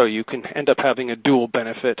 So you can end up having a dual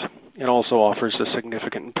benefit. It also offers a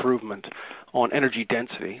significant improvement on energy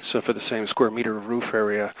density. So for the same square meter of roof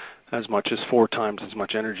area, as much as 4 times as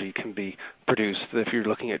much energy can be produced if you're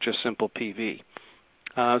looking at just simple PV.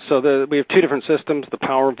 We have 2 different systems, the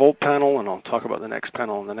power volt panel, and I'll talk about the next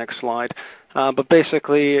panel on the next slide. But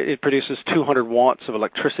basically, it produces 200 watts of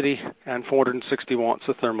electricity and 460 watts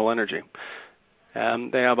of thermal energy.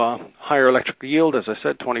 They have a higher electrical yield, as I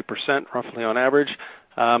said, 20% roughly on average.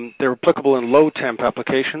 They're applicable in low temp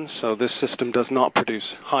applications, so this system does not produce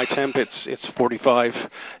high temp. It's 45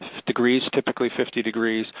 degrees, typically 50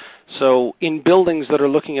 degrees. So in buildings that are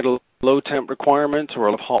looking at a low temp requirement or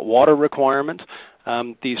a hot water requirement,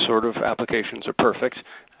 these sort of applications are perfect.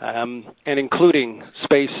 And including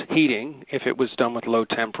space heating, if it was done with low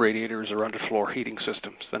temp radiators or underfloor heating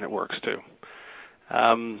systems, then it works too.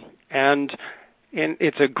 And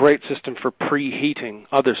it's a great system for preheating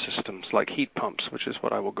other systems like heat pumps, which is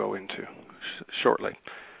what I will go into shortly.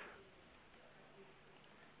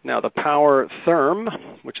 Now the power therm,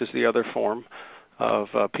 which is the other form of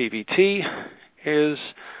PVT, is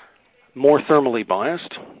more thermally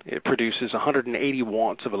biased. It produces 180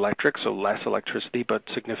 watts of electric, so less electricity but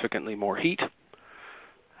significantly more heat.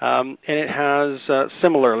 And it has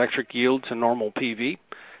similar electric yield to normal PV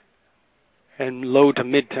and low to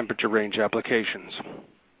mid-temperature range applications.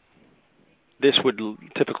 This would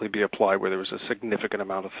typically be applied where there was a significant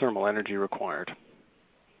amount of thermal energy required.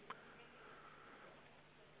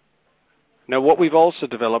 Now what we've also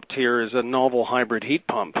developed here is a novel hybrid heat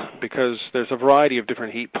pump, because there's a variety of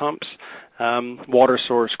different heat pumps, water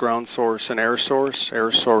source, ground source, and air source.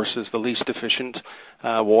 Air source is the least efficient,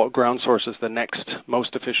 ground source is the next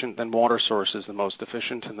most efficient, then water source is the most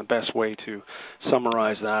efficient. And the best way to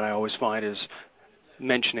summarize that, I always find, is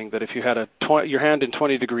mentioning that if you had your hand in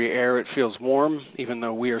 20-degree air, it feels warm, even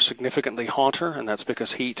though we are significantly hotter, and that's because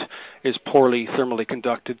heat is poorly thermally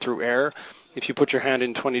conducted through air. If you put your hand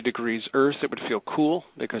in 20 degrees earth, it would feel cool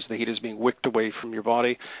because the heat is being wicked away from your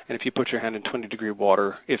body. And if you put your hand in 20-degree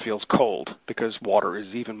water, it feels cold because water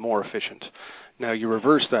is even more efficient. Now you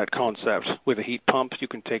reverse that concept with a heat pump. You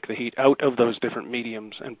can take the heat out of those different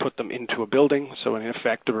mediums and put them into a building. So in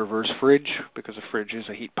effect, a reverse fridge, because a fridge is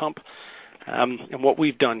a heat pump. And what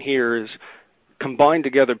we've done here is combine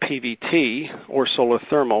together PVT or solar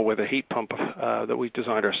thermal with a heat pump that we've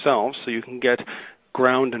designed ourselves, so you can get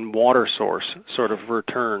ground and water source sort of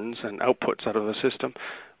returns and outputs out of the system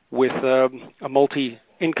with a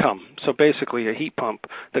multi-income. So basically a heat pump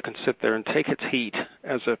that can sit there and take its heat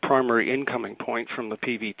as a primary incoming point from the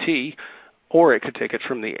PVT, or it could take it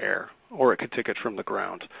from the air, or it could take it from the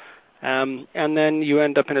ground. And then you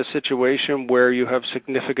end up in a situation where you have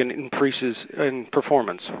significant increases in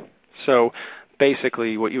performance. So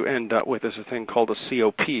basically what you end up with is a thing called a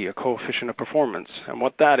COP, a coefficient of performance. And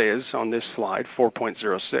what that is, on this slide,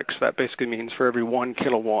 4.06, that basically means for every 1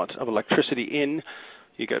 kilowatt of electricity in,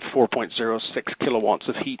 you get 4.06 kilowatts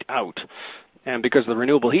of heat out. And because the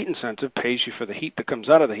renewable heat incentive pays you for the heat that comes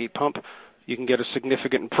out of the heat pump, you can get a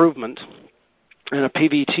significant improvement. And a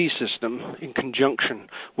PVT system, in conjunction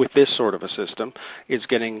with this sort of a system, is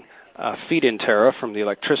getting a feed-in tariff from the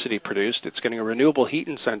electricity produced. It's getting a renewable heat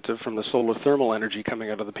incentive from the solar thermal energy coming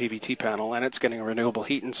out of the PVT panel, and it's getting a renewable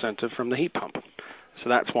heat incentive from the heat pump. So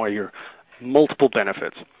that's why you're multiple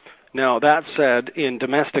benefits. Now, that said, in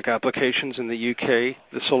domestic applications in the UK,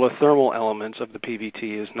 the solar thermal element of the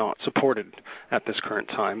PVT is not supported at this current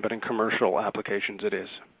time, but in commercial applications it is.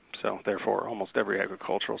 So therefore, almost every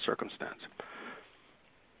agricultural circumstance.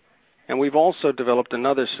 And we've also developed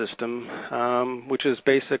another system, which is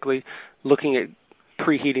basically looking at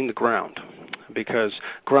preheating the ground, because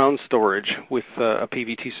ground storage with a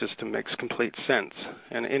PVT system makes complete sense.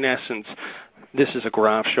 And in essence, this is a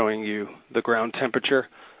graph showing you the ground temperature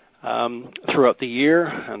throughout the year,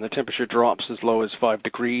 and the temperature drops as low as 5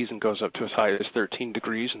 degrees and goes up to as high as 13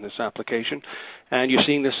 degrees in this application. And you're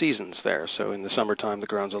seeing the seasons there. So in the summertime, the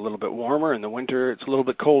ground's a little bit warmer. In the winter, it's a little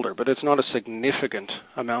bit colder, but it's not a significant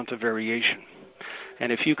amount of variation.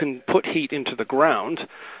 And if you can put heat into the ground,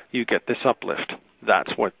 you get this uplift.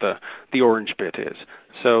 That's what the orange bit is.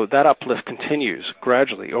 So that uplift continues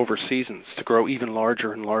gradually over seasons to grow even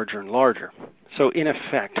larger and larger and larger. So in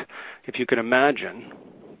effect, if you can imagine,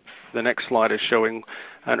 the next slide is showing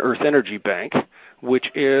an Earth energy bank, which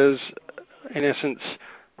is, in essence,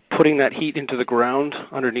 putting that heat into the ground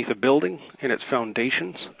underneath a building in its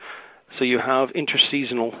foundations. So you have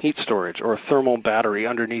interseasonal heat storage, or a thermal battery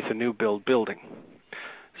underneath a new build building.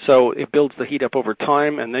 So it builds the heat up over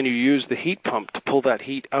time, and then you use the heat pump to pull that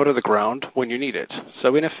heat out of the ground when you need it.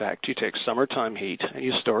 So in effect, you take summertime heat and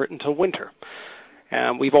you store it until winter.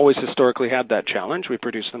 And we've always historically had that challenge. We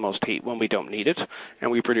produce the most heat when we don't need it, and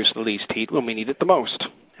we produce the least heat when we need it the most.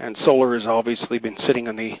 And solar has obviously been sitting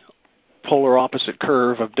on the polar opposite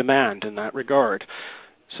curve of demand in that regard.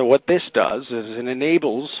 So what this does is it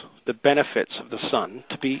enables the benefits of the sun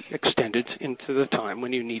to be extended into the time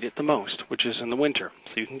when you need it the most, which is in the winter.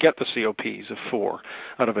 So you can get the COPs of 4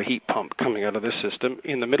 out of a heat pump coming out of this system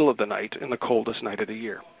in the middle of the night, in the coldest night of the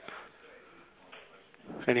year.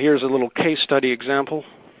 And here's a little case study example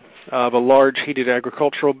of a large heated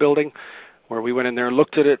agricultural building where we went in there and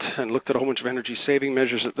looked at it and looked at a whole bunch of energy saving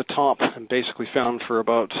measures at the top and basically found for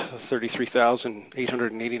about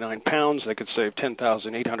 33,889 pounds, they could save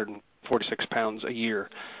 10,846 pounds a year.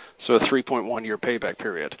 So a 3.1-year payback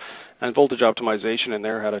period. And voltage optimization in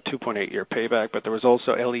there had a 2.8-year payback, but there was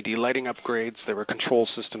also LED lighting upgrades, there were control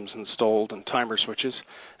systems installed and timer switches,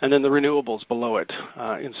 and then the renewables below it,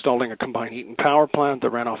 installing a combined heat and power plant that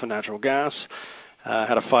ran off of natural gas,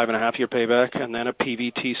 had a 5.5-year payback, and then a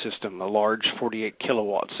PVT system, a large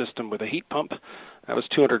 48-kilowatt system with a heat pump. That was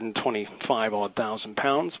 225-odd thousand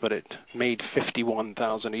pounds, but it made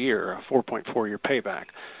 51,000 a year, a 4.4-year payback.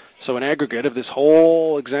 So in aggregate of this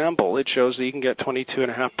whole example, it shows that you can get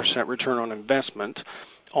 22.5% return on investment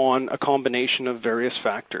on a combination of various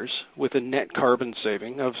factors with a net carbon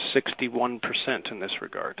saving of 61% in this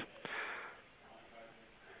regard.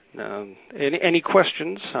 Now, any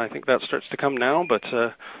questions? I think that starts to come now, but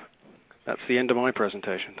that's the end of my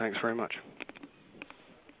presentation. Thanks very much.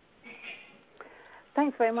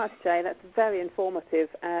 Thanks very much, Jay. That's very informative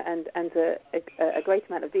and a great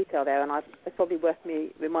amount of detail there. And it's probably worth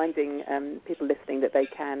me reminding people listening that they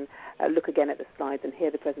can look again at the slides and hear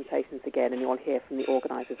the presentations again, and you'll hear from the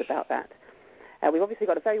organisers about that. We've obviously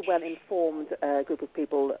got a very well-informed group of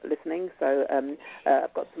people listening, so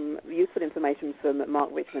I've got some useful information from Mark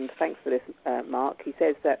Richmond. Thanks for this, Mark. He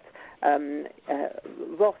says that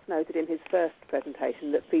Ross noted in his first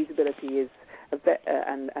presentation that feasibility is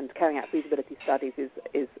and carrying out feasibility studies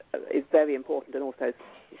is very important and also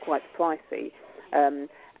quite pricey. And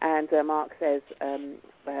Mark says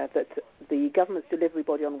that the government's delivery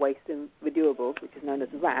body on waste and renewables, which is known as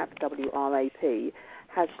WRAP, W-R-A-P,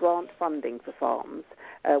 has grant funding for farms,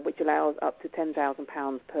 which allows up to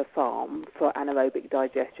 £10,000 per farm for anaerobic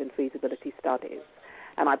digestion feasibility studies.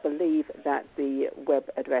 And I believe that the web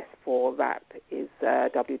address for WRAP is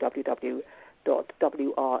www.wrap.org.uk.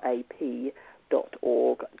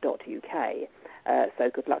 So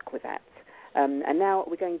good luck with that. And now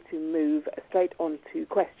we're going to move straight on to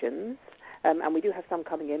questions. And we do have some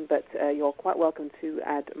coming in, but you're quite welcome to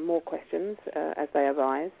add more questions as they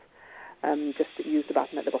arise. Just use the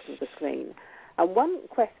button at the bottom of the screen. And one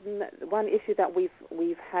issue that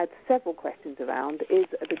we've had several questions around is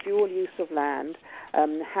the dual use of land,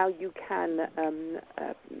 how you can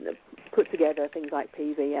put together things like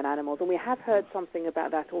PV and animals. And we have heard something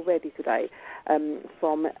about that already today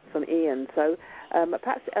from Ian. So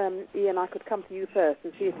perhaps, Ian, I could come to you first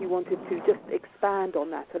and see if you wanted to just expand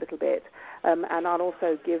on that a little bit. And I'll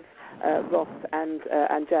also give Ross and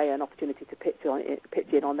Jay an opportunity to pitch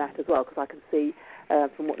in on that as well, because I can see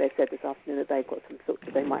from what they've said this afternoon that they've got some thoughts,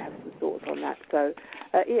 they might have some thoughts on that. So,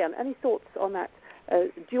 Ian, any thoughts on that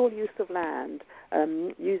dual use of land,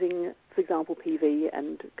 using, for example, PV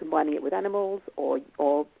and combining it with animals, or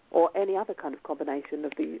any other kind of combination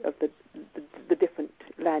of the different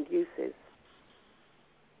land uses?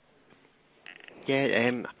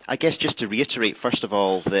 Yeah, I guess just to reiterate, first of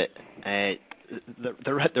all, that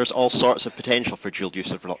there's all sorts of potential for dual use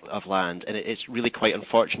of land, and it's really quite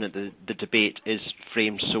unfortunate that the debate is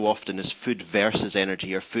framed so often as food versus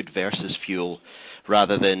energy or food versus fuel,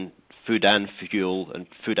 rather than food and fuel and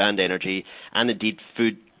food and energy, and indeed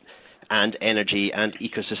food and energy and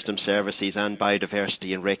ecosystem services and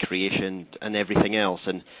biodiversity and recreation and everything else.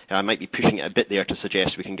 And I might be pushing it a bit there to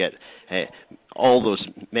suggest we can get all those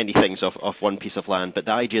many things off one piece of land, but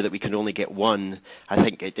the idea that we can only get one, I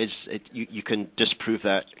think you can disprove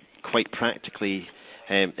that quite practically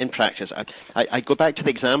in practice. I go back to the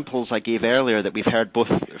examples I gave earlier that we've heard both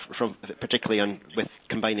from, particularly with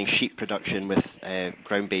combining sheep production with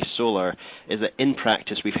ground-based solar, is that in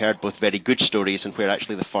practice we've heard both very good stories and where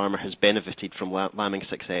actually the farmer has benefited from lambing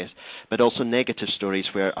success, but also negative stories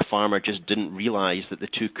where a farmer just didn't realise that the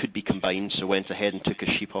two could be combined, so went ahead and took his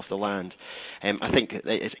sheep off the land. I think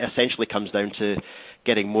it essentially comes down to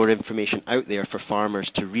getting more information out there for farmers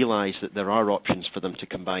to realise that there are options for them to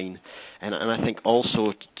combine, and I think also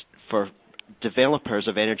for developers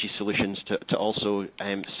of energy solutions to also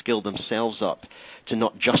skill themselves up to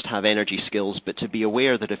not just have energy skills, but to be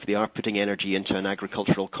aware that if they are putting energy into an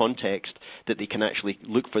agricultural context, that they can actually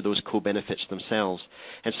look for those co-benefits themselves.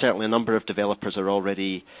 And certainly a number of developers are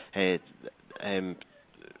already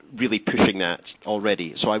really pushing that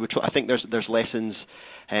already. So I think there's lessons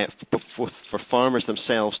for farmers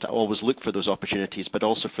themselves to always look for those opportunities, but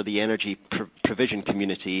also for the energy provision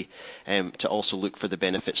community to also look for the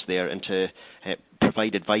benefits there and to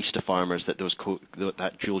provide advice to farmers that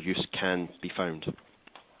that dual use can be found.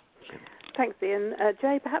 Thanks, Ian.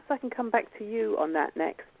 Jay, perhaps I can come back to you on that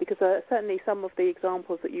next, because certainly some of the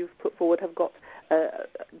examples that you've put forward have got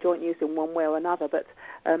joint use in one way or another, but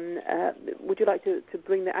would you like to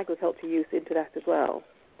bring the agriculture use into that as well?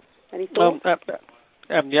 Any thoughts?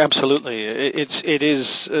 Yeah, absolutely. It is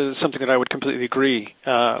something that I would completely agree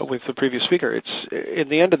with the previous speaker. It's, in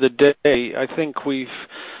the end of the day, I think we've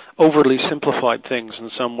overly simplified things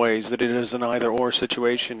in some ways, that it is an either-or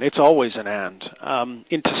situation. It's always an and,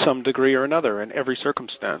 into some degree or another in every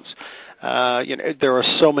circumstance. There are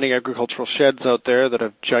so many agricultural sheds out there that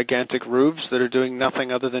have gigantic roofs that are doing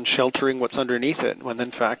nothing other than sheltering what's underneath it, when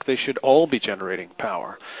in fact they should all be generating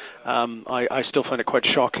power. I still find it quite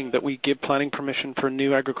shocking that we give planning permission for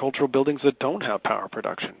new agricultural buildings that don't have power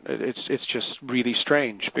production. It's just really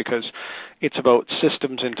strange, because it's about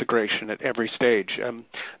systems integration at every stage.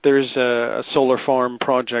 There's a solar farm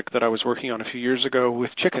project that I was working on a few years ago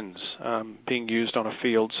with chickens being used on a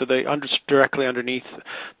field. So they directly underneath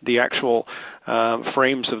the actual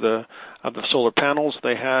frames of the solar panels,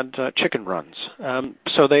 they had chicken runs.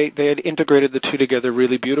 So they had integrated the two together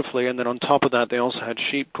really beautifully, and then on top of that they also had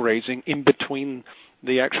sheep grazing in between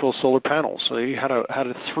the actual solar panels. So you had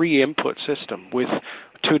a 3-input system with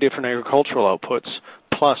 2 different agricultural outputs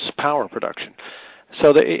plus power production.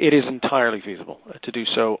 So it is entirely feasible to do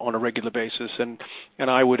so on a regular basis, and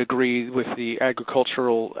I would agree with the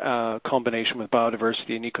agricultural combination with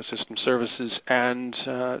biodiversity and ecosystem services and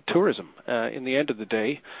tourism. In the end of the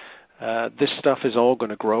day, this stuff is all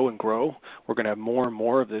going to grow and grow. We're going to have more and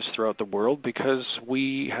more of this throughout the world, because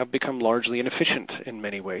we have become largely inefficient in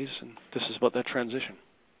many ways, and this is about that transition.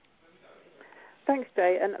 Thanks,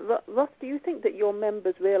 Jay. And Ross, do you think that your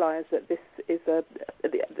members realise that this is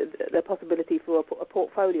the possibility for a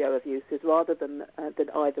portfolio of uses rather than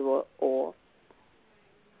either or?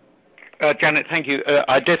 Janet, thank you.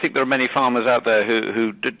 I do think there are many farmers out there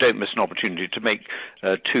who don't miss an opportunity to make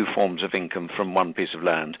 2 forms of income from one piece of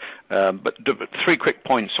land. But 3 quick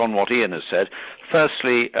points on what Ian has said.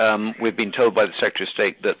 Firstly, we've been told by the Secretary of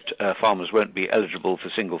State that farmers won't be eligible for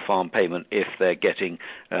single farm payment if they're getting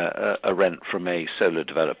a rent from a solar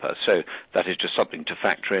developer. So that is just something to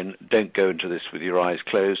factor in. Don't go into this with your eyes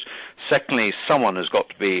closed. Secondly, someone has got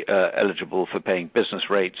to be eligible for paying business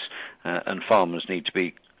rates, and farmers need to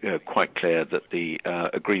be quite clear that the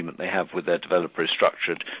agreement they have with their developer is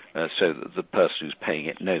structured so that the person who's paying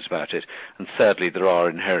it knows about it. And thirdly, there are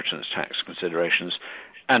inheritance tax considerations.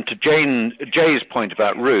 And to Jay's point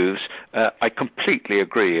about roofs, I completely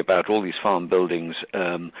agree about all these farm buildings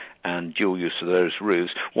and dual use of those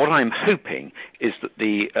roofs. What I'm hoping is that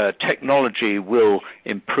the technology will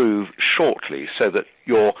improve shortly, so that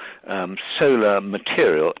your solar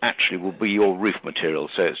material actually will be your roof material,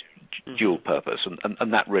 so it's dual purpose,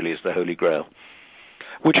 and that really is the holy grail.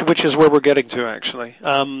 Which is where we're getting to, actually.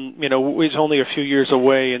 It's only a few years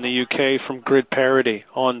away in the UK from grid parity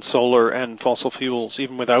on solar and fossil fuels,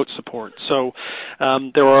 even without support. So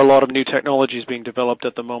there are a lot of new technologies being developed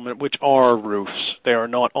at the moment, which are roofs. They are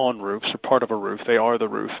not on roofs or part of a roof. They are the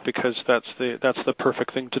roof, because that's the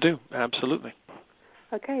perfect thing to do. Absolutely.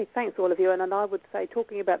 Okay, thanks all of you. And I would say,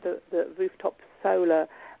 talking about the rooftop solar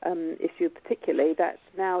issue particularly, that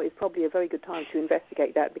now is probably a very good time to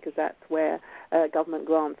investigate that, because that's where government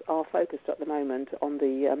grants are focused at the moment on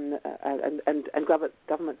the and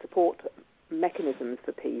government support mechanisms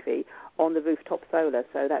for PV on the rooftop solar.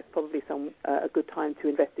 So that's probably a good time to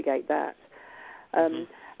investigate that. And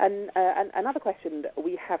another question that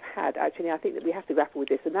we have had, actually, I think that we have to grapple with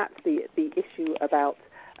this, and that's the issue about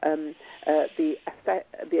the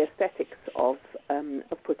aesthetics of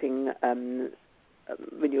putting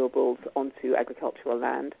renewables onto agricultural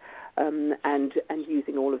land, and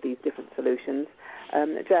using all of these different solutions.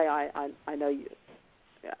 Jay, I know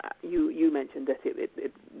you mentioned that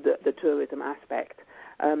the tourism aspect.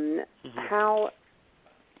 How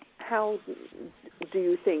do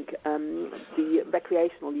you think the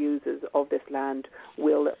recreational users of this land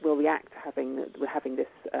will react to having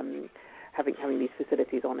these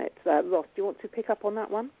facilities on it? Ross, do you want to pick up on that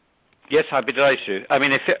one? Yes, I'd be delighted to. I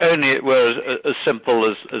mean, if only it were as simple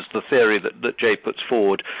as the theory that Jay puts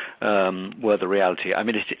forward were the reality. I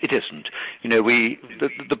mean, it isn't.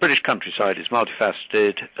 The British countryside is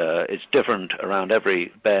multifaceted. It's different around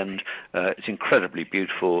every bend. It's incredibly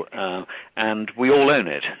beautiful, and we all own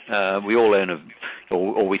it. We all own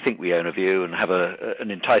or we think we own a view and have an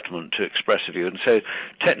entitlement to express a view. And so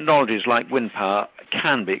technologies like wind power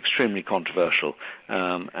can be extremely controversial.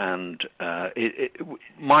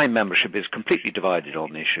 My membership is completely divided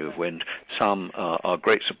on the issue of wind. Some are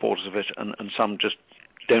great supporters of it, and some just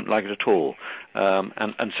don't like it at all.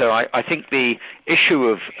 And so I think the issue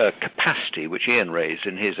of capacity, which Ian raised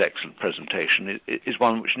in his excellent presentation, is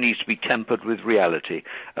one which needs to be tempered with reality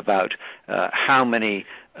about how many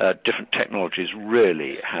different technologies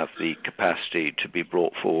really have the capacity to be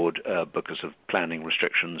brought forward because of planning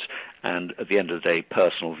restrictions and, at the end of the day,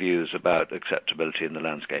 personal views about acceptability in the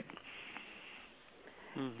landscape.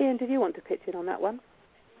 Ian, did you want to pitch in on that one?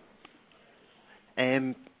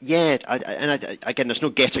 Again, there's no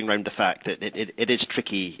getting around the fact that it is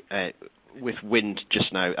tricky with wind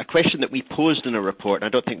just now. A question that we posed in a report, and I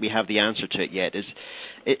don't think we have the answer to it yet,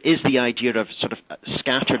 is the idea of sort of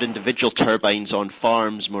scattered individual turbines on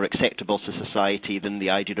farms more acceptable to society than the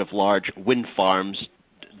idea of large wind farms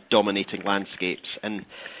dominating landscapes? And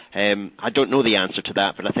I don't know the answer to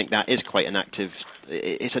that, but I think that is quite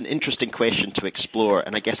it's an interesting question to explore,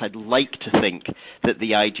 and I guess I'd like to think that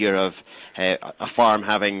the idea of a farm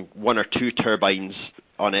having one or two turbines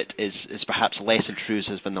on it is perhaps less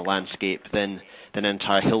intrusive in the landscape than an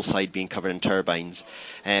entire hillside being covered in turbines.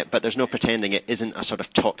 But there's no pretending it isn't a sort of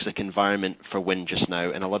toxic environment for wind just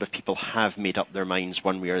now, and a lot of people have made up their minds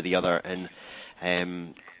one way or the other, and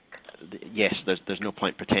yes, there's no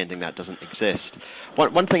point pretending that doesn't exist.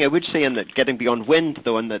 One thing I would say, in that getting beyond wind,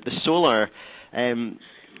 though, and that the solar,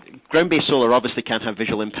 ground-based solar obviously can have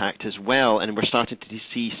visual impact as well, and we're starting to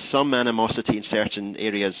see some animosity in certain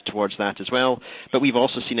areas towards that as well. But we've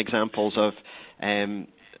also seen examples of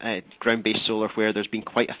ground-based solar where there's been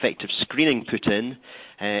quite effective screening put in.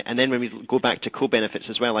 And then when we go back to co-benefits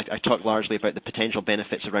as well, I talk largely about the potential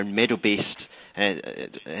benefits around meadow-based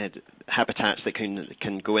habitats that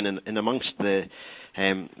can go in amongst the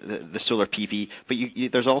solar PV. But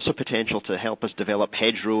there's also potential to help us develop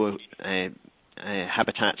hedgerow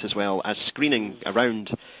habitats as well as screening around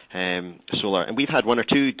solar. And we've had one or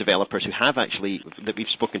two developers that we've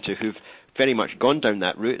spoken to who've very much gone down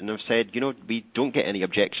that route and have said, we don't get any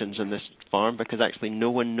objections in this farm because actually no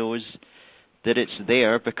one knows that it's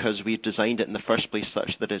there because we've designed it in the first place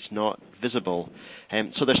such that it's not visible.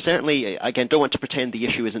 So there's certainly, again, don't want to pretend the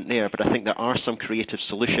issue isn't there, but I think there are some creative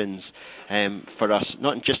solutions for us,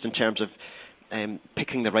 not just in terms of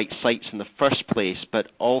picking the right sites in the first place, but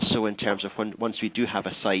also in terms of once we do have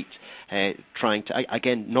a site, trying to,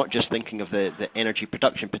 again, not just thinking of the energy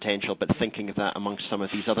production potential, but thinking of that amongst some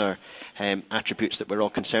of these other attributes that we're all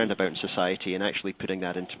concerned about in society and actually putting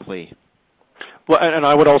that into play. Well, and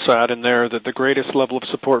I would also add in there that the greatest level of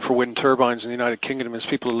support for wind turbines in the United Kingdom is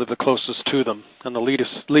people who live the closest to them, and the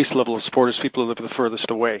least level of support is people who live the furthest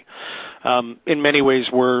away. In many ways,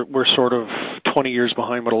 we're sort of 20 years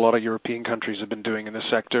behind what a lot of European countries have been doing in this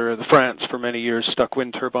sector. France, for many years, stuck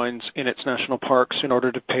wind turbines in its national parks in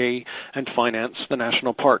order to pay and finance the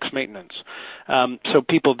national parks maintenance. So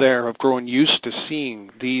people there have grown used to seeing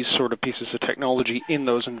these sort of pieces of technology in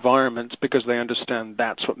those environments because they understand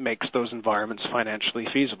that's what makes those environments financially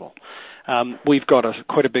feasible. We've got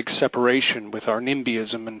quite a big separation with our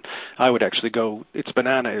NIMBYism, and I would actually go, it's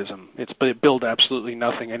bananaism. It's build absolutely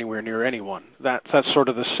nothing anywhere near anyone. That's sort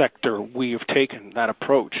of the sector we have taken, that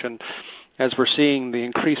approach. And as we're seeing the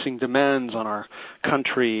increasing demands on our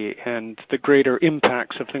country and the greater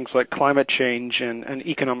impacts of things like climate change and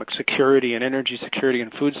economic security and energy security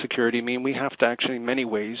and food security, mean we have to actually, in many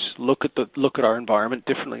ways, look at our environment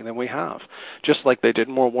differently than we have. Just like they did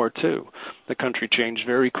in World War II. The country changed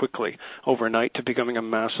very quickly overnight to becoming a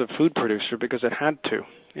massive food producer because it had to.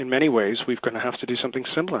 In many ways, we're going to have to do something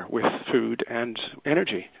similar with food and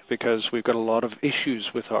energy because we've got a lot of issues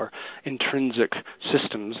with our intrinsic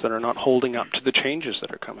systems that are not holding up to the changes that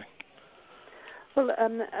are coming. Well,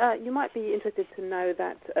 you might be interested to know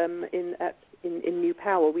that in New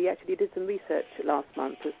Power, we actually did some research last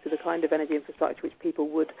month as to the kind of energy infrastructure which people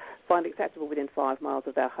would find acceptable within 5 miles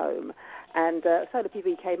of their home. And solar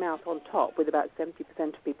PV came out on top with about 70%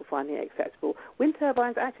 of people finding it acceptable. Wind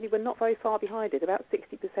turbines actually were not very far behind it. About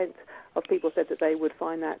 60% of people said that they would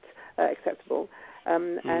find that acceptable.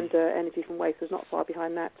 And energy from waste was not far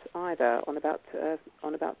behind that either, on about 50%,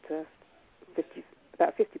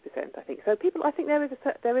 I think. So people, I think there is a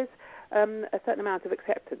certain amount of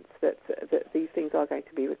acceptance that these things are going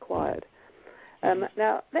to be required.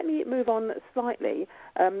 Now, let me move on slightly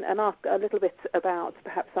and ask a little bit about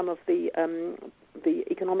perhaps some of the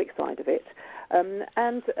economic side of it.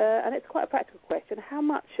 And it's quite a practical question. How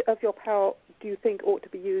much of your power do you think ought to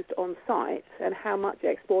be used on site, and how much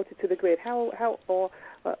exported to the grid?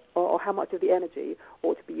 Or how much of the energy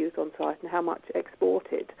ought to be used on site, and how much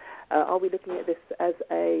exported? Are we looking at this as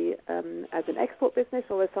an export business,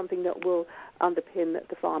 or as something that will underpin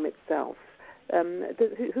the farm itself?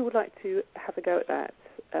 Who would like to have a go at that?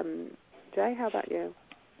 Jay, how about you?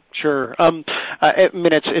 Sure. I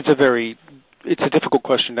mean, it's a difficult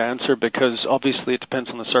question to answer because obviously it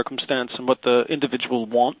depends on the circumstance and what the individual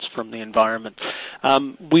wants from the environment.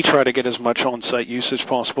 We try to get as much on-site use as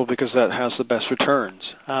possible because that has the best returns.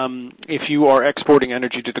 If you are exporting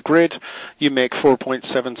energy to the grid, you make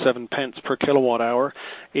 4.77 pence per kilowatt hour.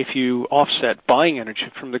 If you offset buying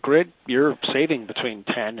energy from the grid, you're saving between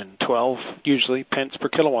 10 and 12, usually, pence per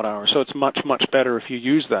kilowatt hour. So it's much, much better if you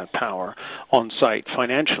use that power on-site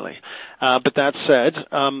financially. But that said,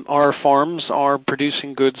 our farms are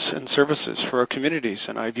producing goods and services for our communities,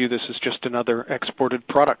 and I view this as just another exported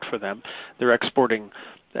product for them. They're exporting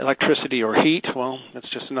electricity or heat. Well, that's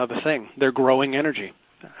just another thing. They're growing energy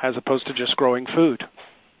as opposed to just growing food.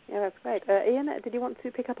 Yeah, that's great. Ian, did you want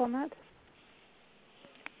to pick up on that?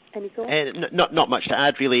 Any thoughts? Not much to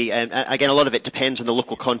add, really. Again, a lot of it depends on the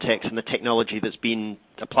local context and the technology that's been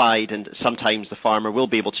applied, and sometimes the farmer will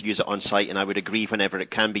be able to use it on site, and I would agree whenever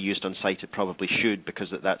it can be used on site, it probably should, because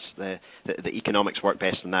that's the economics work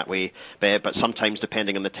best in that way. But sometimes,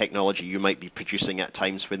 depending on the technology, you might be producing at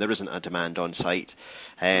times when there isn't a demand on site.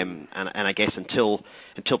 And I guess until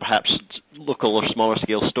perhaps local or smaller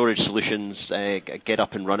scale storage solutions get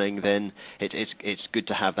up and running, then it's good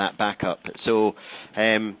to have that backup. So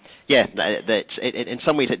in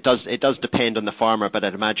some ways it does depend on the farmer, but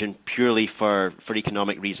I'd imagine purely for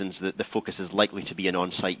economic reasons that the focus is likely to be an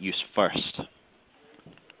on-site use first.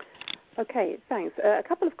 Okay, thanks. A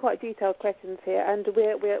couple of quite detailed questions here, and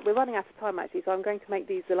we're running out of time actually, so I'm going to make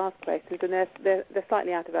these the last questions, and they're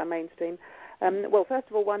slightly out of our mainstream. Well, first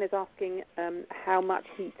of all, one is asking how much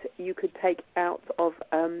heat you could take out of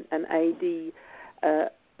an AD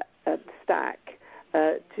stack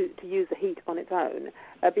to use the heat on its own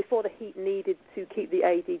before the heat needed to keep the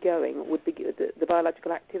AD going the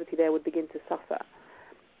biological activity there would begin to suffer.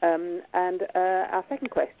 And our second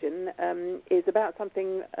question is about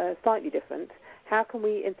something slightly different. How can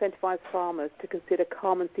we incentivize farmers to consider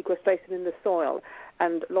carbon sequestration in the soil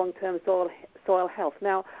and long-term soil health?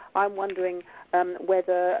 Now, I'm wondering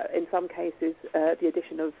whether, in some cases, the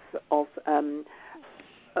addition of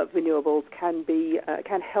renewables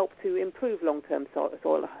can help to improve long-term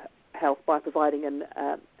soil health by providing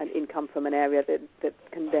an income from an area that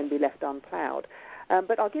can then be left unploughed.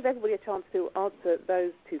 But I'll give everybody a chance to answer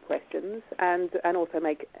those two questions and also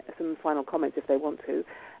make some final comments if they want to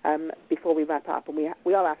before we wrap up. And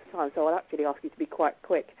we are out of time, so I'll actually ask you to be quite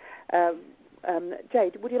quick.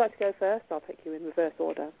 Jade, would you like to go first? I'll take you in reverse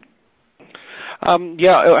order. How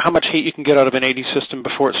much heat you can get out of an AD system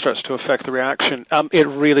before it starts to affect the reaction. It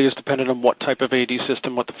really is dependent on what type of AD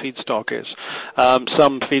system, what the feedstock is.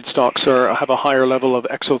 Some feedstocks have a higher level of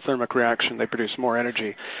exothermic reaction. They produce more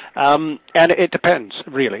energy. And it depends,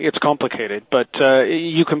 really. It's complicated, but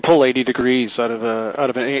you can pull 80 degrees out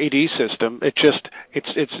of an AD system.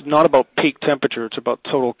 It's not about peak temperature. It's about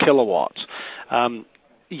total kilowatts.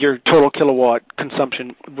 Your total kilowatt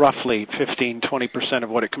consumption, roughly 15-20% of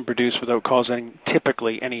what it can produce without causing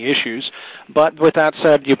typically any issues. But with that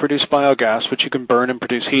said, you produce biogas, which you can burn and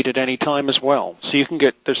produce heat at any time as well. So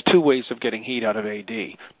there's two ways of getting heat out of AD,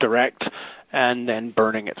 direct and then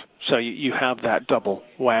burning it. So you have that double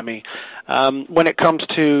whammy. When it comes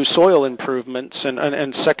to soil improvements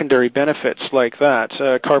and secondary benefits like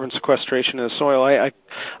that, carbon sequestration in the soil,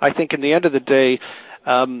 I think in the end of the day,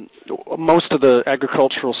 most of the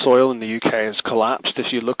agricultural soil in the UK has collapsed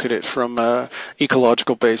if you look at it from an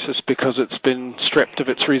ecological basis because it's been stripped of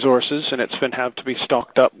its resources and it's been had to be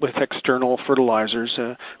stocked up with external fertilizers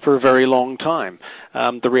for a very long time.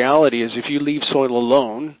 The reality is if you leave soil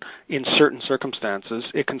alone in certain circumstances,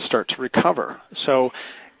 it can start to recover. So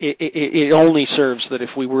it only serves that if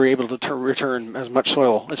we were able to return as much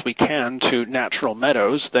soil as we can to natural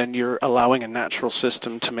meadows, then you're allowing a natural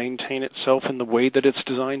system to maintain itself in the way that it's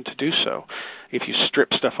designed to do so. If you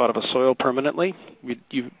strip stuff out of a soil permanently,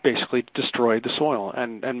 you basically destroy the soil.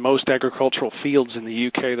 And most agricultural fields in the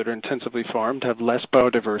UK that are intensively farmed have less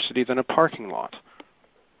biodiversity than a parking lot.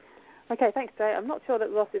 Okay, thanks, Jay. I'm not sure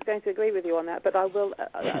that Ross is going to agree with you on that, but I will.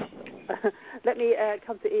 Let me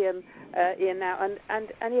come to Ian now.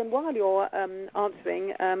 And Ian, while you're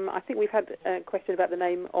answering, I think we've had a question about the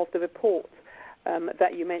name of the report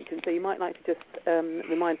that you mentioned, so you might like to just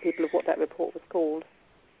remind people of what that report was called.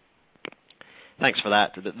 Thanks for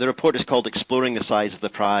that. The report is called Exploring the Size of the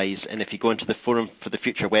Prize, and if you go into the Forum for the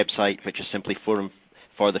Future website, which is simply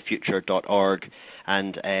forthefuture.org,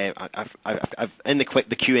 and I've in the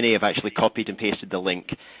Q&A I've actually copied and pasted the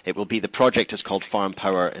link. It will be, the project is called Farm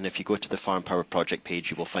Power, and if you go to the Farm Power project page,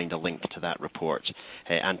 you will find a link to that report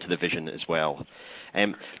and to the vision as well.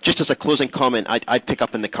 Just as a closing comment, I'd pick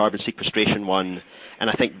up in the carbon sequestration one, and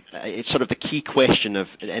I think it's sort of the key question of,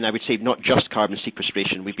 and I would say not just carbon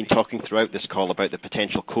sequestration, we've been talking throughout this call about the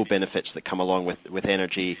potential co-benefits that come along with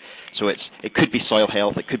energy. So it could be soil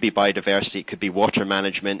health, it could be biodiversity, it could be water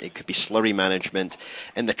management, it could be slurry management,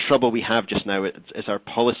 and the trouble we have just now is our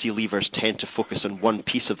policy levers tend to focus on one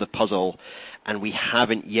piece of the puzzle, and we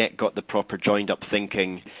haven't yet got the proper joined-up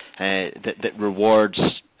thinking that rewards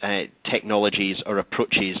technologies or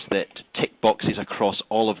approaches that tick boxes across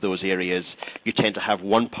all of those areas. You tend to have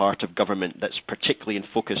one part of government that's particularly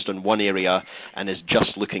focused on one area and is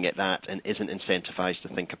just looking at that and isn't incentivized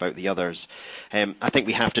to think about the others. I think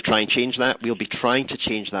we have to try and change that. We'll be trying to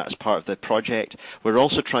change that as part of the project. We're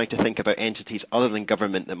also trying to think about entities other than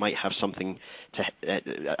government that might have something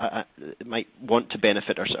to might want to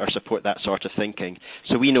benefit or support that sort of thinking.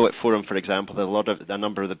 So we know at Forum, for example, that a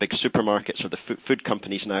number of the big supermarkets or the food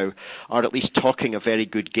companies now are at least talking a very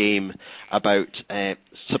good game about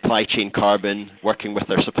supply chain carbon, working with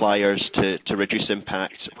their suppliers to reduce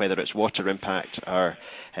impact, whether it's water impact or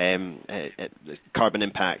carbon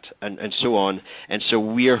impact and so on. And so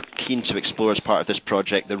we're keen to explore as part of this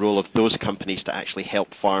project the role of those companies to actually help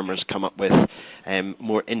farmers come up with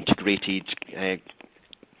more integrated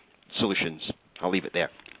solutions. I'll leave it there.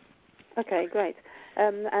 Okay, great.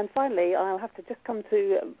 And finally, I'll have to just come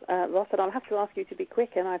to Ross, and I'll have to ask you to be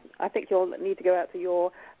quick, and I think you'll need to go out to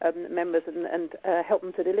your members and help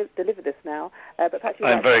them to deliver this now. But perhaps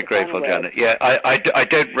I'm very grateful, Janet. Yeah, I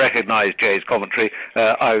don't recognise Jay's commentary.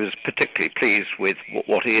 I was particularly pleased with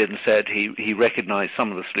what Ian said. He recognised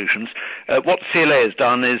some of the solutions. What CLA has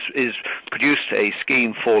done is produced a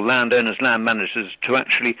scheme for landowners, land managers, to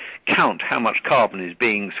actually count how much carbon is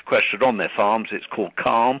being sequestered on their farms. It's called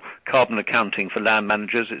CALM, Carbon Accounting for Land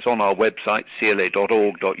Managers. It's on our website,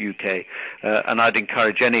 cla.org.uk, and I'd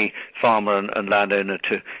encourage any farmer and landowner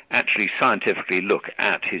to actually scientifically look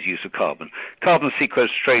at his use of carbon. Carbon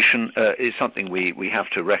sequestration is something we have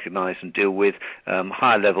to recognise and deal with.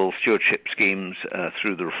 Higher level stewardship schemes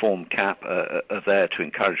through the reform cap are there to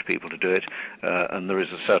encourage people to do it, and there is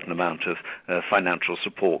a certain amount of financial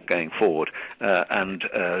support going forward. And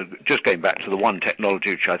just going back to the one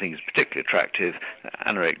technology which I think is particularly attractive,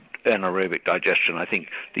 anaerobic digestion, I think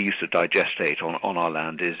the use of digestate on our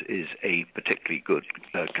land is a particularly good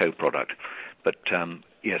co-product. But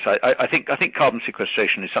yes, I think carbon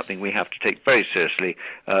sequestration is something we have to take very seriously,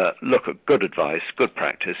 look at good advice, good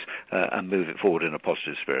practice, and move it forward in a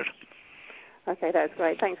positive spirit. Okay, that's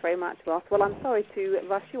great. Thanks very much, Ross. Well, I'm sorry to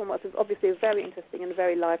rush you on what was obviously a very interesting and a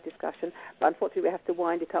very live discussion, but unfortunately we have to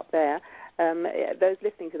wind it up there. Those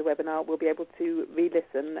listening to the webinar will be able to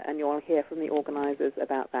re-listen, and you'll hear from the organisers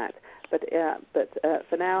about that. But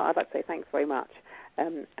for now, I'd like to say thanks very much,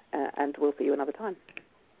 and we'll see you another time.